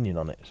my opinion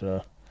on it.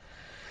 So,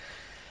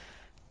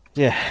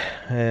 yeah.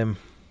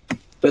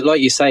 But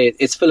like you say,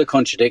 it's full of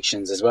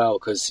contradictions as well,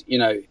 because, you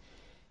know,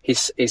 he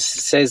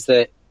says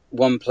that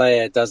one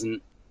player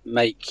doesn't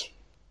make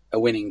a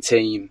winning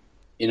team.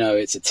 You know,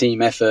 it's a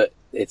team effort,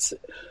 it's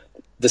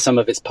the sum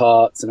of its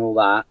parts and all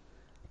that.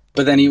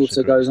 But then he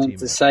also goes on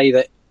to say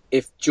that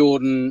if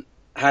Jordan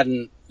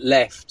hadn't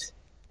left,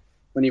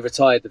 when he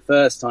retired the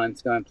first time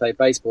to go and play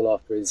baseball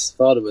after his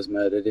father was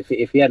murdered, if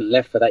he hadn't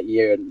left for that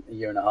year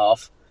and a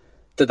half,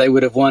 that they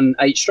would have won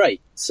 8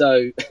 straight.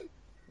 So,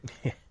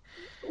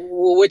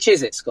 which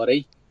is it,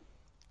 Scotty?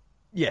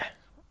 Yeah,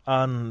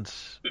 and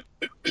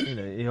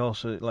he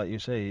also, like you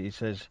say, he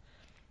says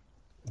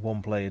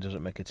one player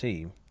doesn't make a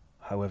team.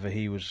 However,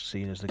 he was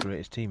seen as the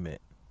greatest teammate.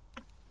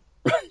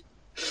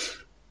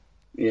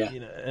 Yeah,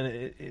 and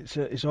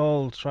it's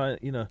all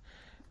trying.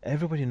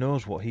 Everybody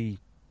knows what he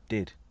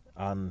did,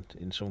 and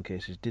in some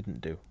cases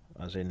didn't do.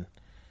 As in,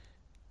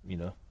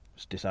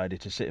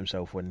 decided to sit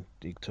himself when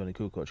Tony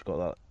Kukoc got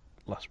that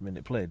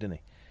last-minute play, didn't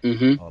he?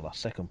 Mm-hmm. Or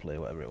last second play,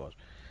 whatever it was.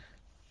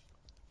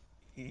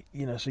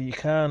 So you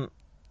can't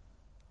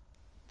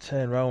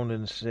turn around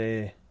and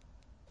say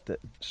that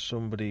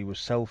somebody was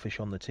selfish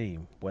on the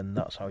team when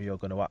that's how you're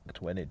going to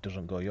act when it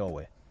doesn't go your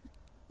way.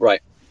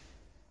 Right.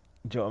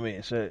 Do you know what I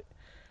mean? So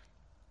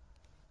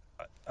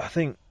I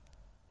think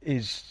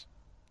like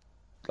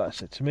I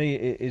said, to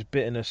me, his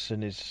bitterness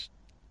and his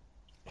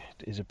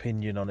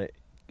opinion on it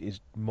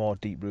is more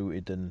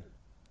deep-rooted than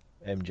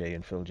MJ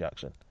and Phil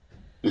Jackson.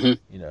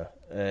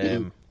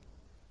 Mm-hmm.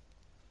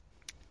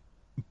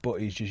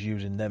 But he's just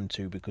using them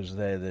two because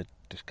they're the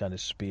just kind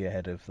of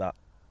spearhead of that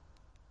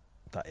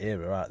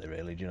era, aren't they,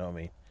 really? Do you know what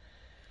I mean?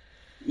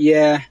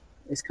 Yeah,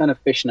 it's kind of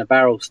fish in a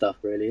barrel stuff,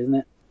 really, isn't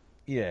it?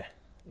 Yeah,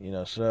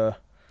 so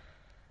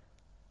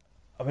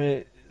I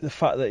mean, the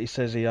fact that he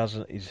says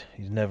he's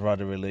never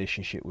had a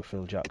relationship with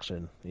Phil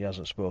Jackson, he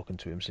hasn't spoken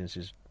to him since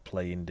his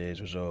playing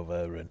days was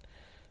over, and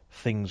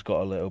things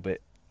got a little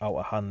bit out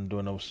of hand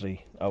when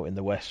obviously out in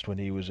the West when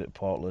he was at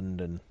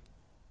Portland and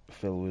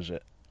Phil was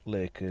at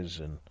Lakers,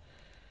 and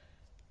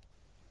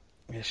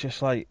it's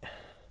just like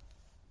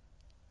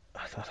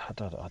I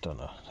don't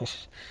know.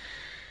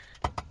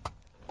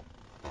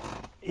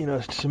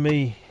 To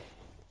me,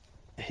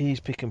 he's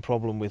picking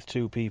problem with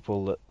two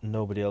people that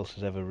nobody else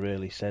has ever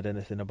really said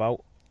anything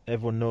about.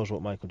 Everyone knows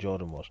what Michael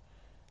Jordan was.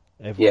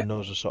 Everyone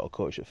knows the sort of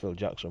coach that Phil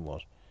Jackson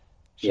was.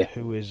 So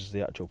who is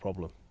the actual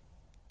problem?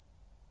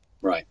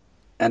 Right.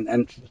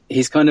 And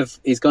he's gone at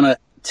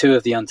two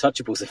of the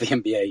untouchables of the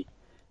NBA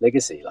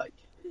legacy, like,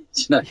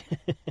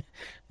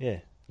 Yeah,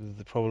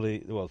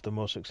 the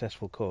most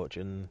successful coach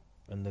and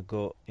the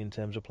GOAT in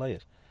terms of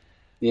players.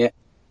 Yeah.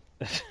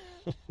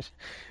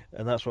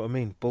 And that's what I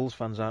mean. Bulls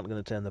fans aren't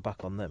going to turn their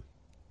back on them.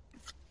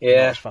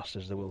 Yeah. Not as fast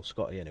as they will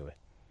Scotty, anyway.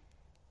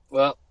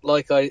 Well,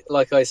 like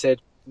I said,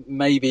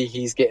 maybe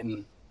he's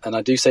getting, and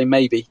I do say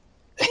maybe,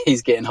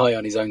 he's getting high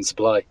on his own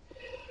supply.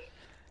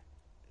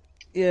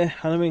 Yeah,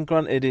 and I mean,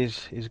 granted,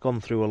 he's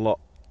gone through a lot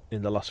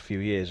in the last few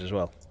years as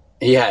well.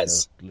 He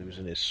has.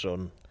 Losing his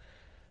son.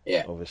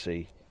 Yeah.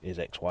 Obviously, his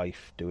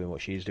ex-wife doing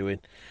what she's doing.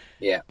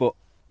 Yeah. But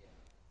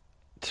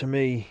to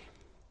me,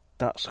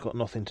 that's got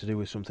nothing to do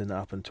with something that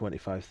happened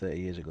 25, 30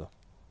 years ago.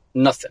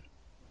 Nothing.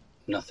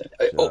 So,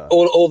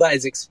 all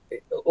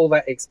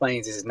that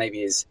explains is maybe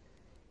his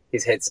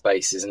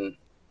headspace isn't,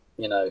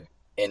 in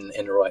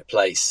the right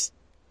place.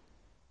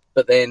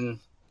 But then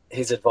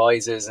his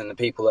advisors and the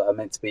people that are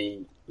meant to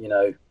be,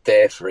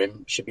 there for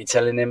him should be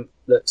telling him,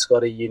 look,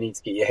 Scotty, you need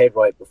to get your head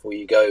right before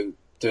you go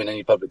doing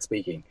any public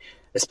speaking,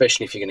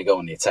 especially if you're going to go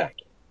on the attack.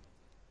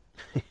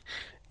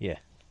 Yeah.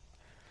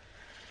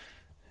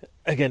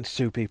 Against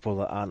two people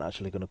that aren't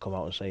actually going to come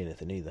out and say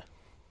anything either.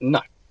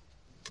 No.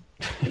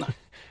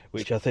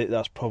 Which I think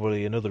that's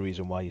probably another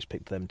reason why he's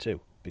picked them too,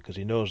 because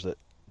he knows that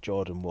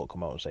Jordan won't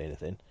come out and say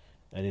anything,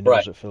 and he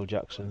knows that Phil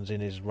Jackson's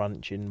in his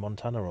ranch in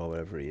Montana or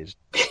wherever he is.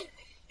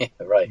 Yeah,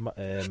 right.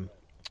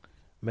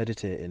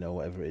 Meditating or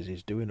whatever it is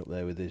he's doing up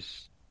there with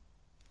his,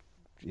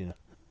 bit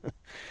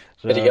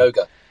of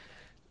yoga.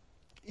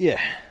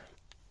 Yeah.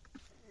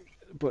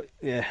 But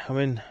yeah, I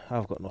mean,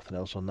 I've got nothing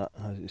else on that.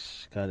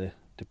 It's kind of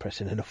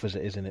depressing enough as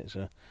it is, isn't it?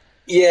 So.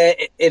 Yeah,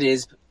 it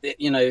is.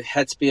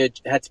 Had to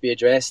be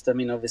addressed. I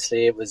mean,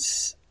 obviously, it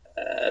was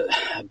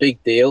a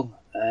big deal.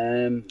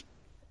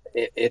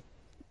 It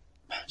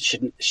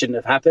shouldn't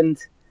have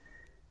happened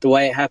the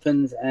way it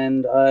happened,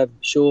 and I'm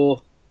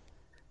sure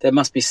there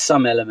must be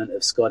some element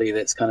of Scotty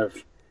that's kind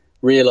of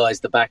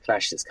realised the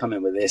backlash that's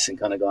coming with this and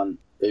kind of gone,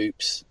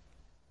 oops,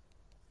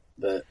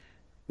 but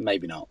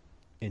maybe not.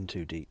 In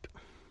too deep.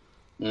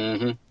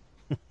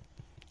 Mm-hmm.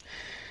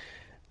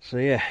 So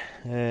yeah,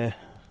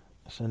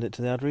 send it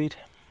to the ad read.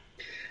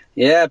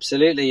 Yeah,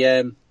 absolutely.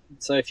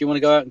 So if you want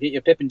to go out and get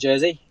your Pippen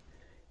jersey,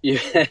 you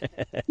can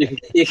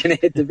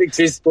head to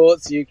Victory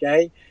Sports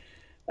UK.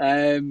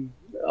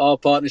 Our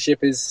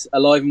partnership is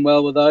alive and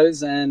well with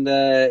those, and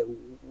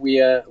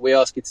we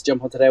ask you to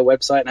jump onto their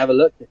website and have a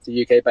look. It's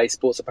a UK-based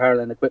sports apparel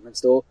and equipment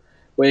store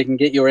where you can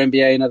get your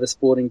NBA and other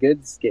sporting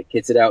goods, get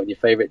kitted out in your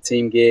favourite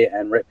team gear,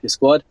 and rep your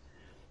squad.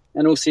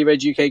 And all Sea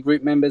Red UK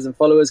group members and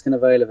followers can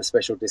avail of a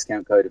special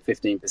discount code of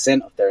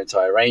 15% off their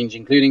entire range,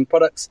 including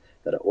products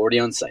that are already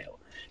on sale.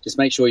 Just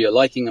make sure you're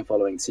liking and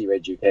following Sea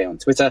Red UK on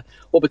Twitter,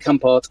 or become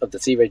part of the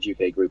Sea Red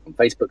UK group on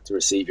Facebook to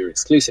receive your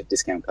exclusive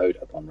discount code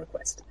upon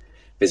request.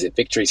 Visit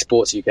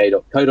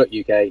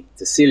victorysportsuk.co.uk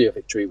to seal your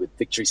victory with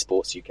Victory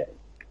Sports UK.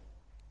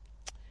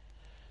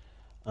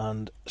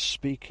 And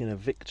speaking of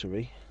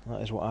victory,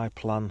 that is what I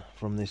plan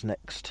from this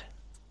next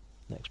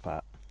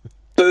part.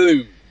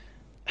 Boom.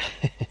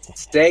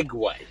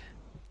 Segue.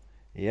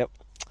 Yep.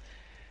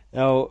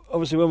 Now,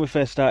 obviously, when we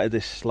first started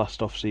this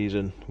last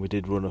off-season, we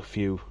did run a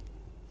few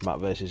Matt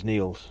versus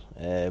Neil's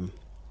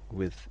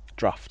with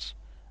drafts,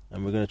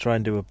 and we're going to try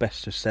and do a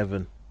best of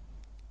 7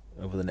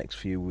 over the next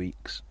few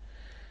weeks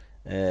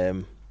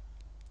with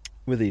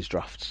these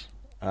drafts,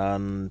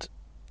 and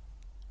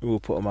we'll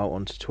put them out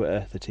onto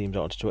Twitter, the teams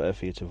out onto Twitter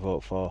for you to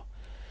vote for.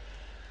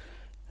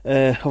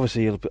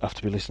 Obviously, you'll have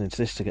to be listening to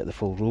this to get the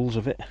full rules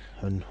of it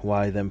and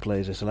why them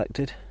players are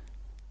selected.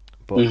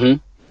 But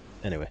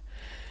anyway.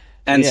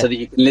 And so that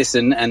you can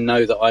listen and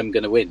know that I'm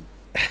going to win.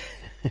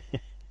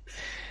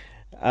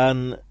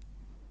 And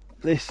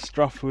this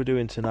draft we're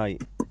doing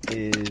tonight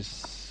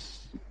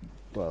is,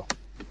 well,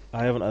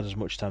 I haven't had as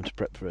much time to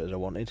prep for it as I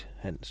wanted,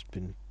 hence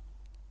been...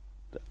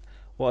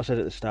 What I said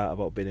at the start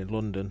about being in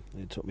London,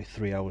 it took me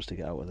 3 hours to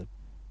get out of the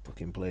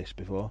fucking place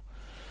before.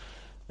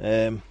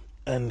 And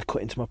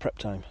cut into my prep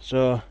time.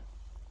 So,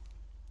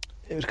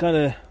 it was kind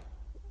of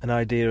an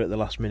idea at the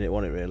last minute,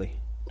 wasn't it, really,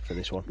 for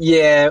this one?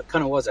 Yeah, it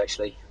kind of was,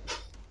 actually.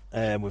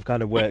 We've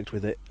kind of worked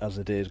with it as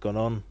the day's gone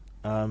on.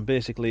 And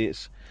basically,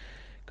 it's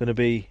going to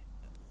be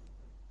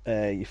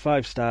your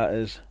 5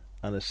 starters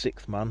and a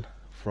 6th man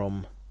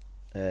from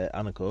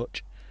and a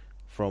coach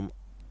from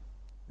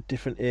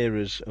different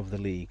eras of the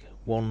league.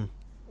 One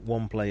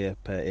player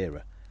per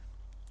era.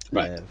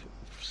 Right.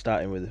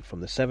 Starting with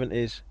from the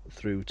 70s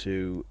through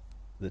to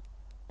the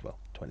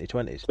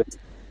 2020s.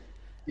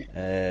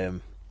 Yeah.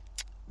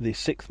 The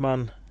 6th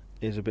man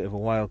is a bit of a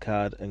wild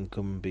card and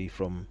can be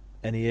from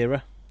any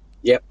era.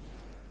 Yep.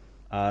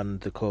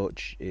 And the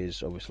coach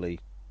is obviously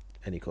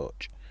any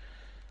coach.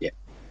 Yep.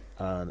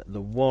 And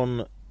the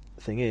one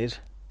thing is,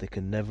 they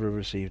can never have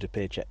received a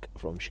paycheck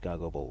from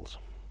Chicago Bulls.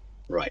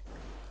 Right.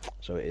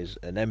 So it is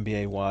an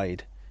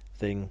NBA-wide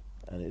thing,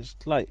 and it's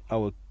like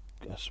I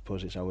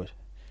suppose it's our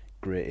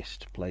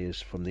greatest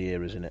players from the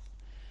eras in it.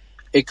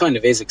 It kind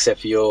of is,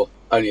 except for you're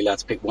only allowed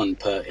to pick one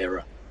per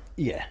era.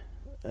 Yeah.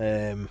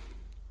 So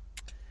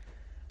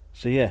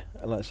yeah,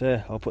 like I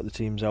say, I'll put the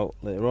teams out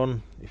later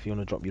on. If you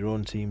want to drop your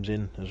own teams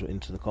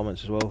into the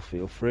comments as well,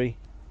 feel free.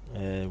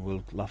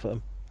 We'll laugh at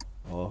them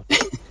or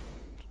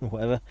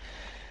whatever.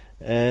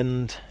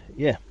 And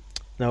yeah,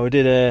 now we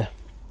did a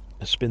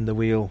spin the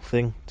wheel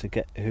thing to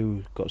get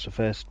who got the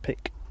first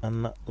pick,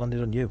 and that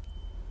landed on you.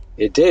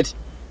 It did.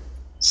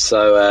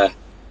 So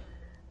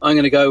I'm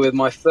going to go with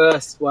my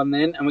first one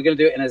then, and we're going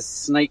to do it in a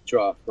snake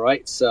draft,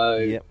 right? So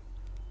Yep.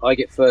 I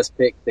get first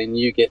pick, then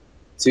you get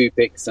 2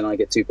 picks, and I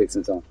get 2 picks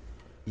and so on.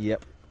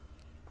 Yep.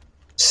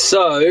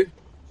 So,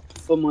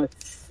 for my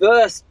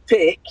first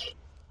pick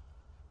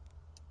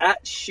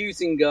at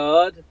shooting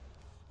guard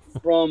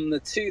from the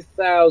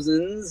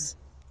 2000s,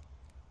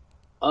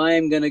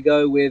 I'm going to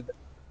go with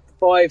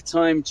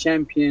 5-time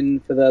champion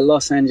for the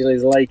Los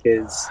Angeles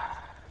Lakers,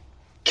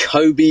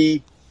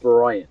 Kobe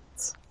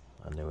Bryant.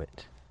 I knew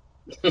it.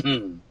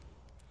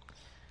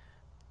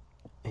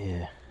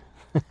 Yeah.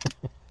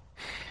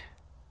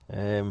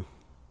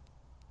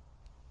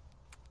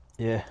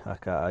 Yeah, I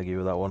can't argue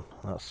with that one.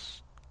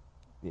 That's,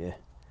 yeah.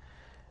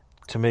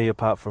 To me,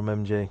 apart from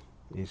MJ,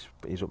 he's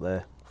up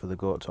there for the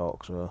GOAT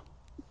talk, so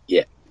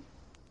Yeah.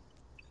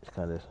 it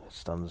kind of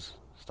stands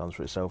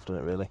for itself,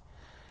 doesn't it, really?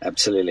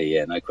 Absolutely,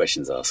 yeah, no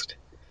questions asked.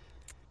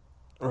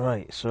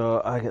 Right,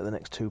 so I get the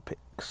next 2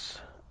 picks,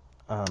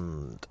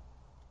 and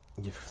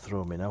you've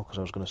thrown me now, because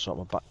I was going to sort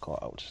my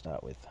backcourt out to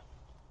start with.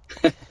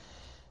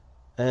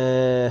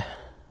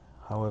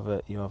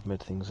 However, you have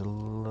made things a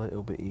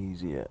little bit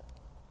easier.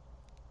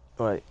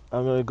 Right,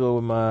 I'm going to go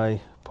with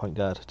my point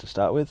guard to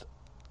start with,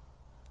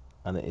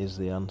 and it is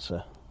the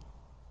answer.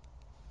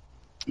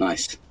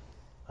 Nice.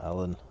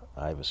 Allen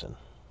Iverson.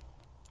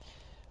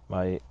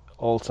 My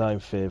all-time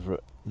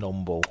favourite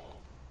non-bull,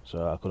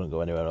 so I couldn't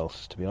go anywhere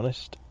else, to be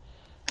honest.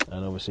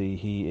 And obviously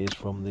he is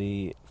from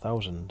the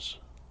thousands.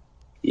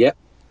 Yep.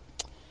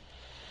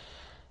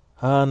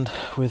 And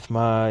with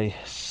my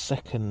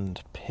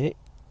second pick,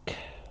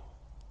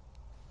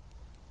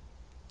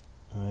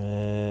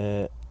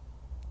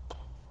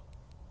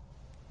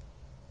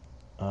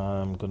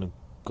 I'm going to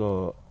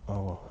go...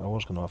 Oh, I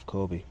was going to have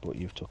Kobe, but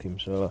you've took him,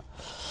 so...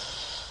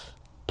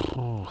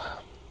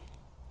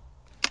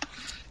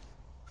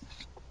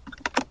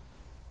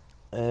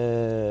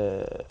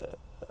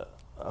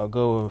 I'll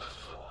go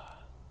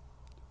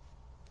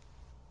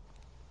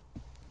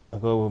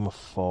with my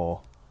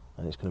 4,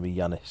 and it's going to be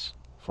Giannis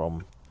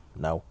from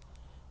now,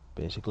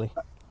 basically.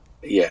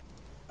 Yeah.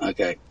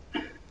 Okay.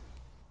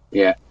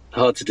 Yeah.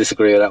 Hard to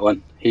disagree with that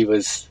one. He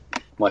was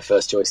my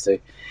first choice too.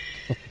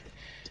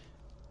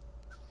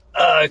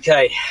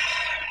 Okay.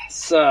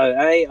 So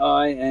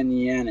AI and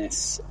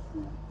Giannis.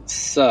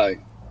 So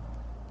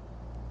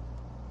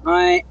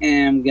I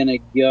am gonna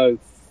go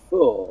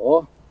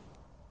for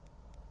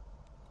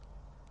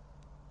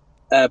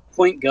a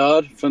point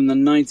guard from the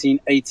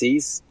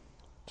 1980s,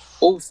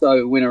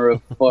 also winner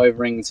of 5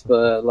 rings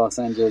for Los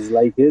Angeles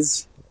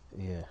Lakers.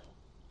 Yeah.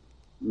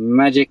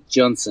 Magic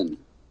Johnson.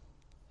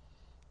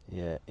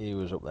 Yeah, he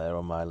was up there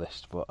on my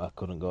list, but I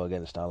couldn't go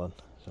against Alan.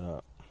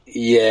 So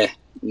Yeah,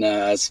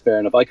 no, that's fair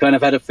enough. I kind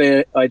of had a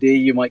fair idea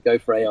you might go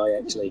for AI,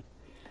 actually.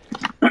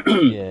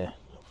 yeah,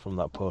 from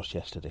that post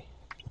yesterday.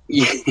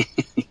 Yeah,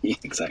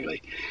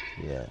 exactly.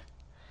 Yeah.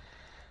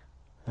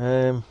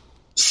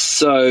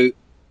 So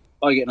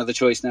I get another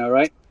choice now,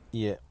 right?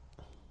 Yeah.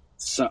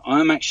 So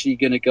I'm actually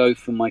going to go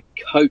for my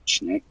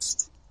coach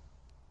next.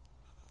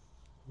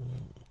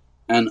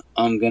 And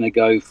I'm going to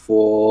go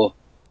for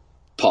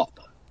Pop.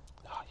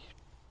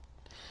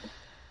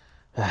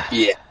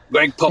 Yeah,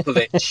 Greg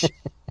Popovich.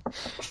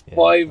 Yeah,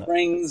 5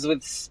 rings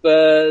with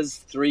Spurs,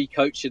 3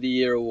 Coach of the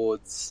Year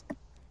awards.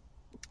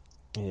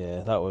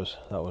 Yeah, that was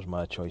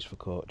my choice for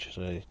coach,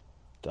 so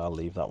I'll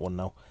leave that one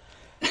now.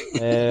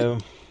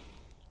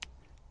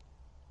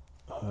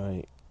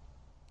 Alright.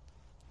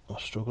 I'm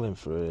struggling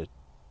for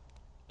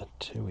a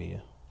 2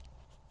 here.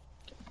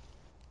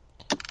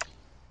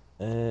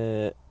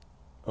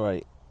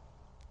 Right.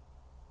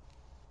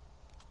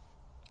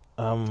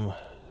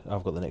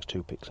 I've got the next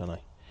 2 picks, haven't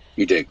I?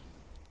 You do.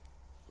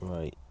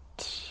 Right.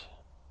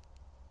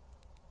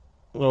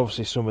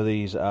 Obviously, some of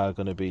these are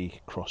going to be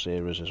cross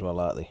eras as well,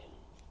 aren't they?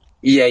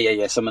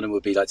 Yeah. Some of them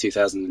would be like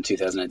 2000 and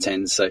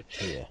 2010. So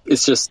Yeah.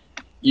 it's just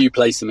you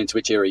place them into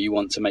which era you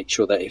want to make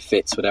sure that it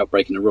fits without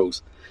breaking the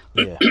rules.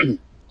 Yeah.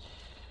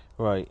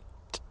 Right.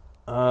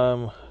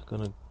 I'm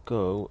going to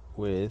go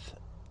with,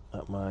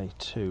 at my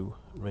 2,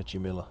 Reggie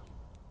Miller.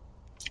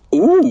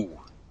 Ooh,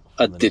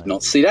 I from the did not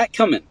 90s. see that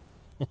coming.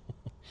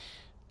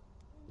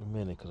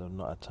 Mainly because I've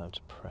not had time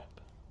to prep.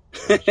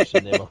 I was just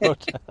in there all the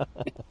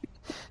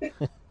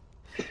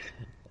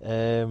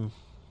time.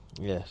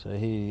 Yeah, so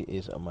he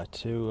is on my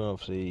 2.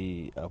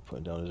 Obviously, I'll put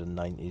him down as a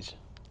 90s.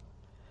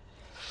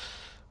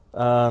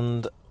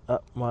 And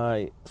at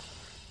my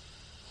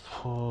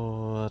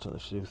 4, I don't know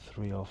if to do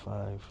 3 or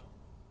 5.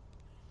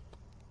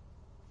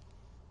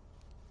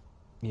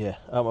 Yeah,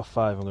 at my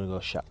 5, I'm going to go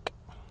Shaq.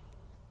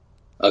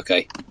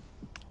 Okay.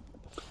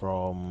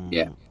 From...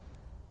 Yeah.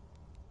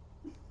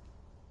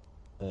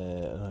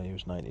 No, he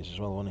was 90s as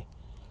well, wasn't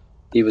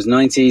He was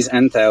 90s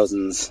and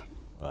 1000s.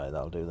 Right,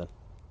 that'll do then.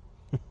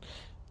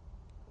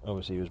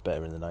 Obviously, he was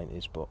better in the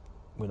 90s, but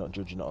we're not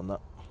judging it on that.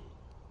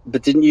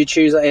 But didn't you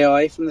choose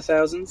AI from the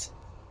 1000s?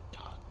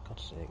 Oh,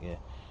 God's sake, yeah.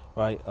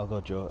 Right, I'll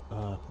go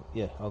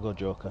I'll go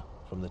Joker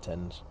from the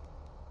 10s.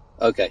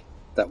 Okay,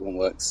 that one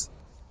works.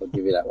 I'll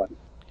give you that one.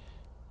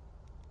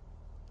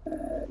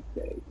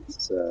 Okay,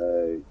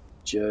 so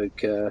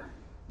Joker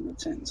from the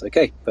 10s.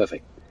 Okay,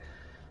 perfect.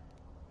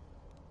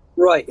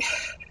 Right,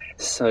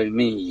 so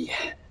me.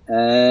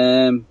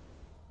 I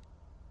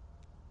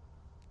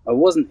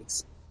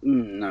wasn't...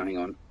 no, hang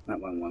on. That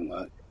one won't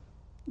work.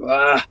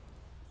 Ah!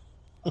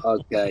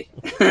 Okay.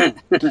 Great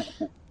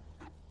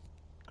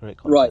content.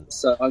 Right,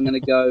 so I'm going to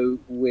go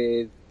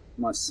with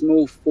my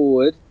small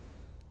forward,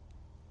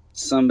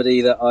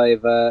 somebody that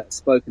I've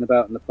spoken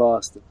about in the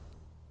past,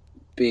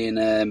 being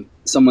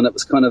someone that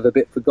was kind of a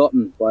bit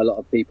forgotten by a lot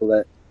of people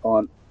that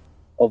aren't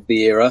of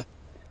the era.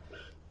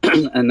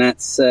 And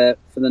that's for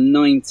the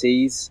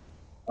 90s,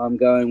 I'm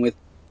going with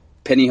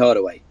Penny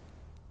Hardaway.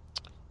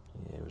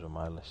 Yeah, it was on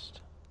my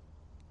list.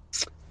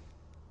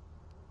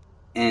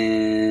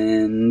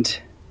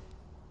 And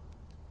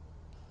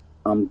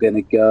I'm going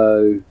to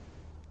go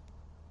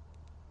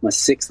my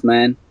 6th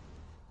man.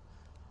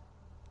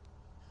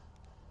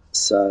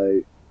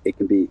 So it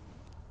can be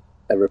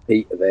a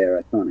repeat of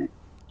era, can't it?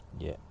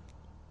 Yeah.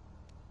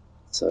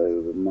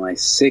 So my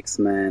 6th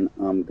man,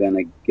 I'm going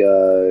to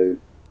go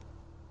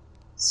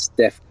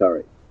Steph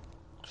Curry.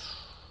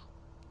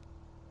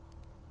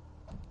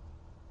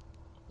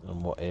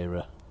 And what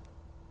era?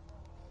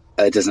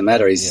 It doesn't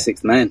matter, he's the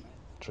 6th man.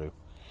 True.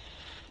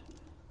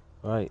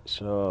 Right,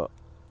 so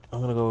I'm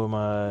going to go with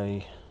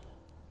my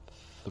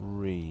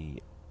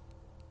 3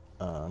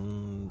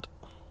 and...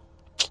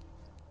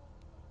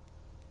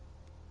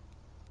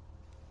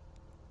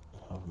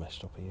 I've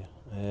messed up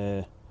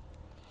here.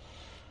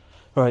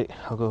 Right,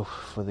 I'll go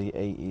for the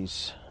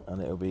 80s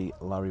and it'll be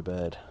Larry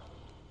Bird.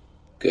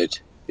 Good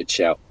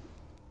shout.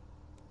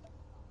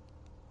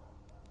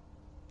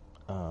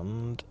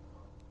 And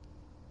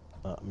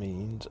that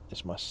means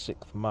it's my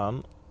 6th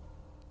man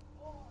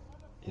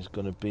is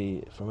going to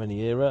be, from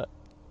any era,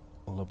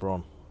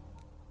 LeBron.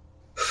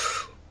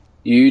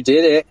 You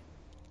did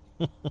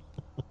it.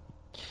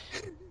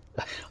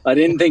 I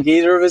didn't think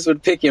either of us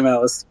would pick him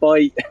out of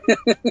spite.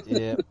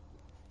 Yeah.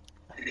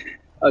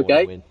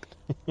 Okay. Win.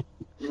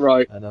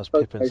 Right. And as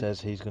Pippen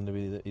says, he's going to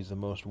be he's the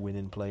most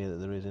winning player that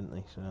there is, isn't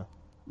he? So.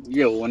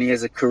 Yeah, well, when he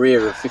has a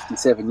career of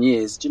 57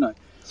 years, do you know?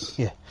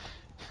 Yeah.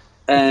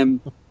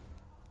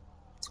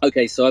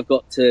 Okay, so I've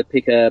got to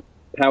pick a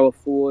power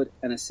forward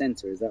and a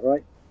centre, is that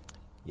right?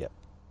 Yep.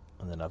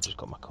 And then I've just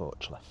got my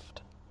coach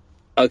left.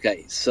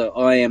 Okay, so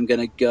I am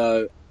going to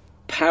go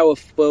power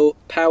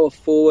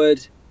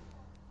forward.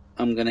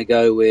 I'm going to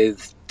go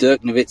with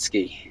Dirk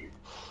Nowitzki.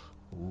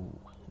 Ooh,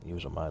 he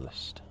was on my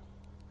list.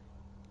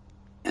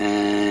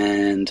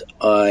 And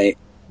I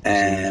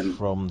am...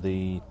 from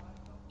the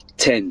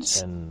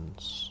 10s.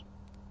 10s.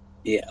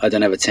 Yeah, I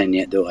don't have a 10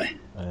 yet, do I?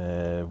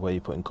 Where are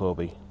you putting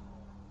Kobe?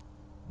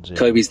 0.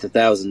 Kobe's the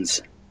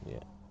thousands.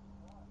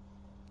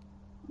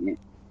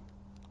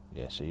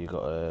 Yeah, so you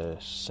got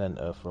a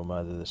centre from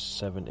either the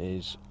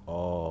 70s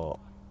or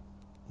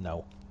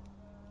now.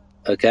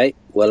 Okay,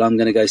 well, I'm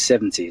going to go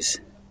 70s.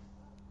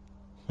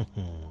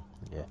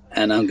 Yeah.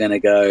 And I'm going to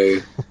go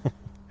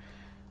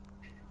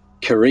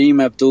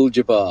Kareem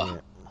Abdul-Jabbar.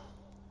 Yeah.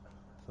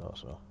 Thought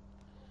so.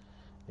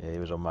 Yeah, he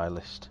was on my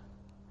list.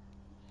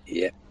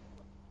 Yeah.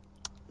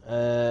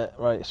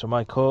 Right, so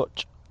my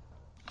coach,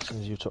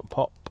 since you took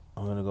Pop,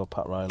 I'm going to go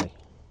Pat Riley.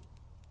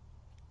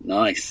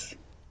 Nice.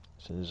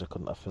 Since I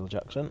couldn't have Phil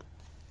Jackson.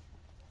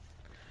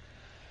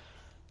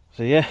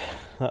 So yeah,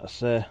 that's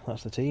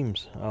the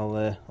teams.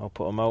 I'll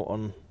put them out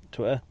on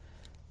Twitter.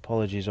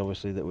 Apologies,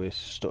 obviously, that we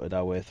stuttered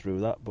our way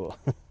through that, but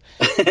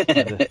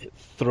it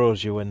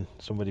throws you when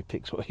somebody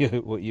picks what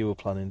you were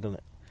planning, doesn't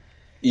it?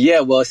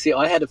 Yeah, well, see,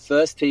 I had a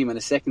first team and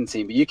a second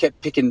team, but you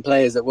kept picking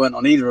players that weren't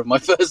on either of my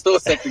first or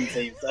second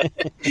team, so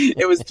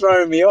it was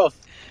throwing me off.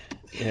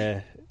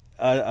 Yeah,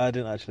 I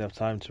didn't actually have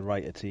time to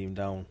write a team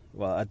down.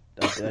 Well,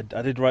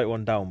 I did write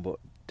one down, but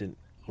didn't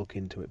look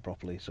into it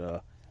properly,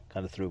 so I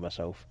kind of threw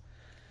myself.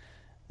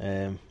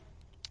 Yeah,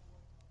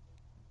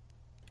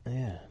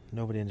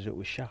 nobody ended up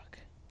with Shaq,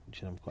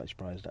 which I'm quite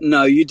surprised at.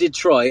 No, you did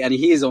try, and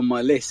he is on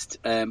my list.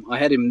 I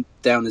had him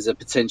down as a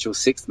potential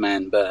sixth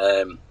man,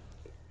 but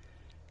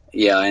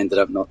yeah, I ended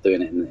up not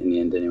doing it in the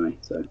end anyway.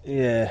 So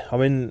yeah, I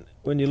mean,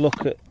 when you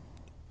look at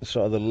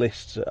sort of the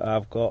lists that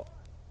I've got,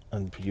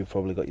 and you've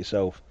probably got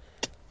yourself,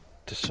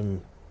 there's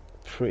some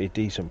pretty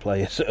decent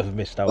players that have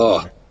missed out.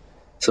 Oh,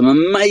 some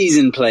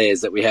amazing players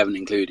that we haven't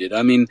included.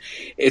 I mean,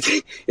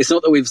 it's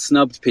not that we've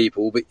snubbed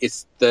people, but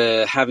it's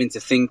the having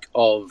to think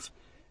of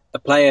a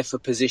player for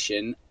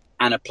position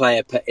and a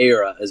player per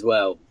era as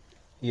well.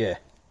 Yeah.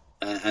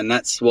 And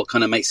that's what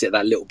kind of makes it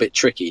that little bit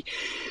tricky.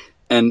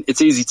 And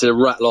it's easy to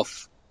rattle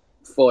off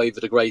 5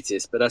 of the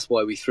greatest, but that's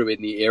why we threw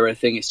in the era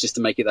thing. It's just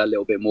to make it that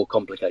little bit more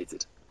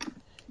complicated.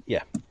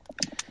 Yeah.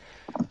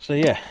 So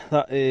yeah,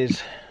 that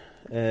is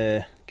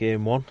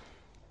game 1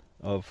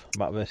 of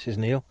Matt versus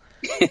Neil.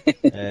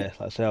 Like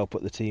I say, I'll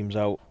put the teams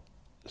out,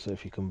 so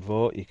if you can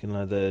vote, you can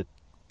either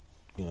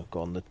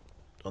go on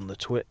the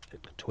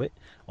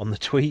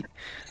tweet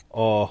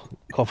or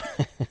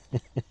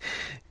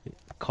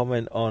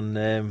comment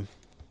on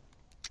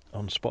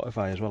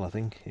Spotify as well. I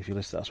think if you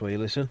listen, that's where you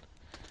listen.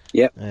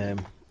 Yep.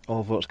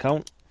 All votes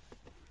count.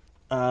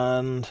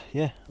 And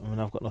yeah, I mean,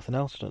 I've got nothing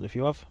else. I don't know if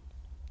you have.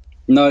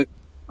 No,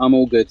 I'm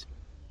all good.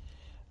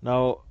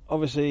 Now,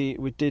 obviously,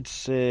 we did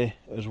say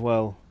as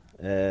well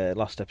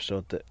last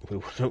episode that we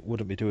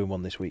wouldn't be doing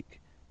one this week,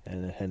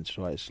 and hence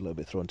why it's a little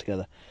bit thrown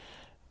together.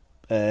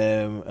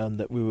 And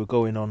that we were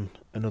going on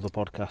another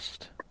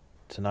podcast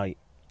tonight.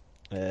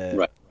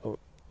 Right.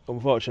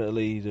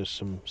 Unfortunately, there's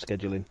some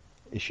scheduling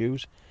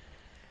issues.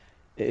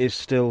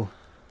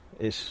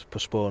 It's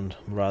postponed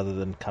rather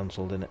than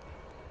cancelled, isn't it?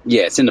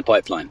 Yeah, it's in the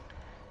pipeline.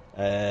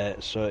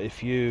 So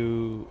if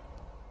you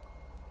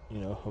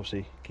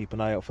obviously keep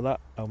an eye out for that.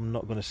 I'm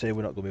not going to say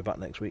we're not going to be back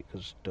next week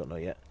because don't know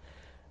yet.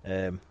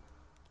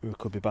 We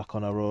could be back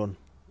on our own.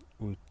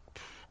 We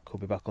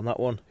could be back on that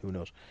one. Who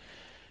knows?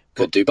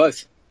 Could do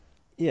both.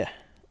 Yeah.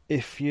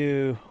 If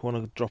you want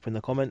to drop in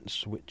the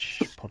comments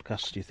which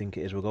podcast you think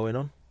it is we're going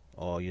on,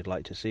 or you'd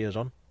like to see us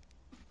on,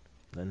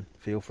 then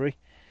feel free.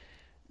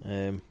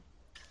 And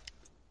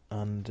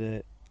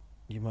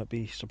you might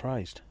be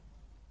surprised.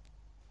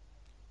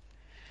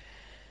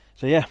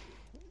 So yeah,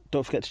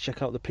 don't forget to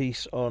check out the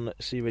piece on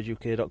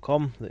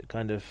creduk.com that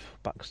kind of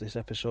backs this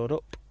episode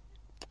up.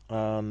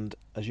 And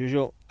as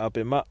usual, I've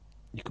been Matt.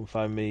 You can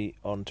find me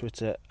on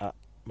Twitter at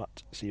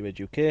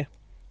MattCreduk,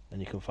 and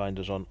you can find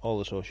us on all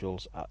the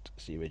socials at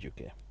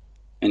CRedUK.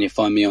 And you'll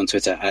find me on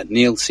Twitter at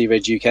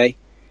NeilCredUK.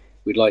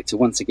 We'd like to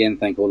once again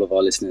thank all of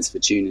our listeners for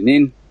tuning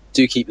in.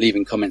 Do keep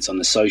leaving comments on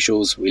the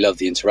socials. We love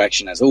the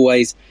interaction as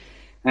always,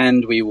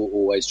 and we will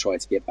always try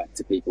to get back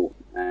to people.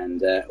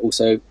 And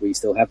also, we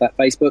still have that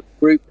Facebook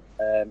group.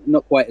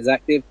 Not quite as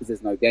active because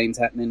there's no games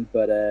happening,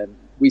 but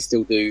we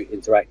still do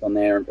interact on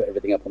there and put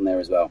everything up on there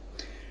as well.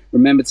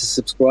 Remember to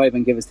subscribe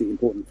and give us the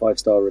important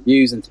 5-star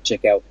reviews, and to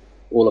check out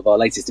all of our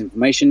latest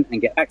information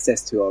and get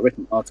access to our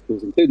written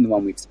articles, including the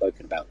one we've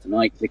spoken about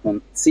tonight. Click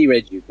on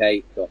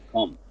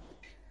creduk.com.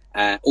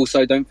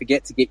 Also, don't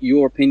forget to get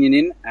your opinion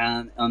in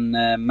on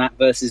Matt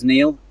versus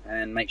Neil,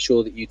 and make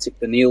sure that you tick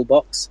the Neil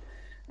box,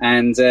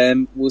 and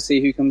we'll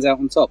see who comes out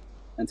on top.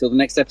 Until the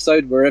next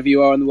episode, wherever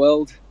you are in the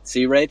world,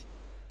 see red,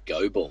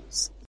 go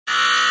Bulls.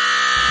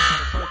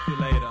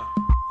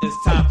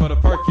 It's time for the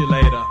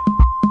percolator.